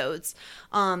 episodes.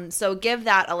 So give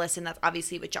that a listen. That's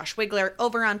obviously with Josh Wigler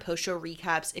over on Post Show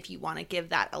Recaps. If you want to give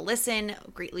that a listen,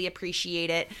 greatly appreciate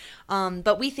it.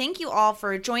 But we thank you all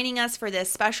for joining us for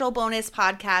this special bonus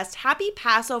podcast. Happy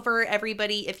Passover,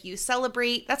 everybody. If you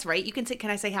celebrate, that's right. You can say, can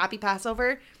I say Happy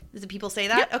Passover? Do people say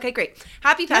that? Yep. Okay, great.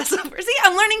 Happy Passover. See,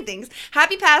 I'm learning things.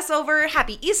 Happy Passover.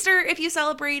 Happy Easter if you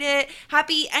celebrate it.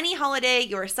 Happy any holiday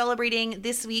you're celebrating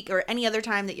this week or any other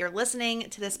time that you're listening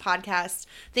to this podcast.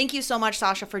 Thank you so much,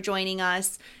 Sasha, for joining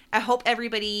us. I hope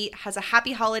everybody has a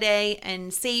happy holiday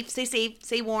and stay safe,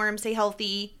 stay warm, stay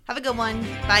healthy. Have a good one.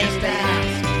 Bye, everybody.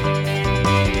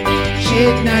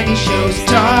 Shit 90 shows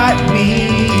taught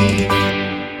me.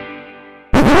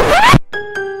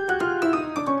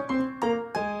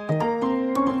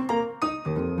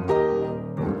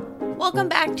 Welcome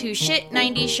back to Shit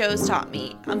 90 Shows Taught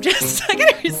Me. I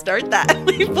gotta restart that.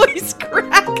 My voice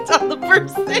cracked on the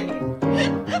first thing.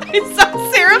 It's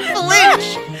not Sarah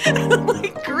Flinch.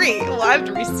 Like, great. We'll have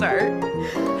to restart.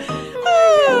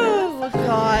 Oh,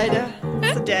 God.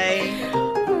 It's a day.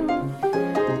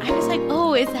 I was like,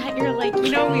 oh, is that your, like,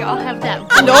 we all have that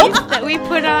voice Nope. that we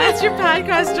put on. That's your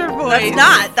podcaster voice. That's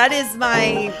not. That is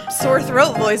my sore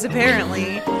throat voice,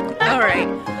 apparently. All right.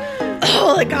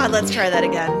 Oh, my God. Let's try that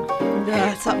again.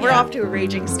 We're off to a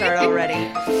raging start already.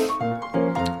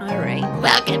 All right.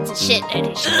 Welcome to Shit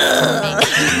Edition.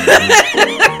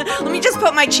 Let me just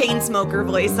put my chain smoker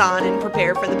voice on and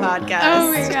prepare for the podcast.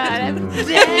 Oh my God, I'm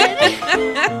dead.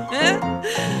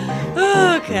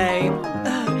 Okay.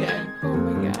 Oh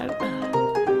my God.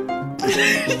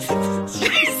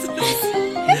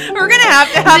 We're gonna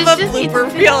have to have This a just needs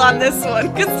blooper to- reel on this one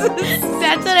because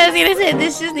That's what I was gonna say.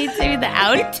 This just needs to be the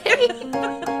outtake.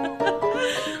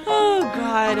 oh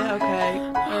God. Okay.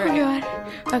 All Oh right.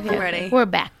 God. Okay. Ready? We're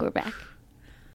back.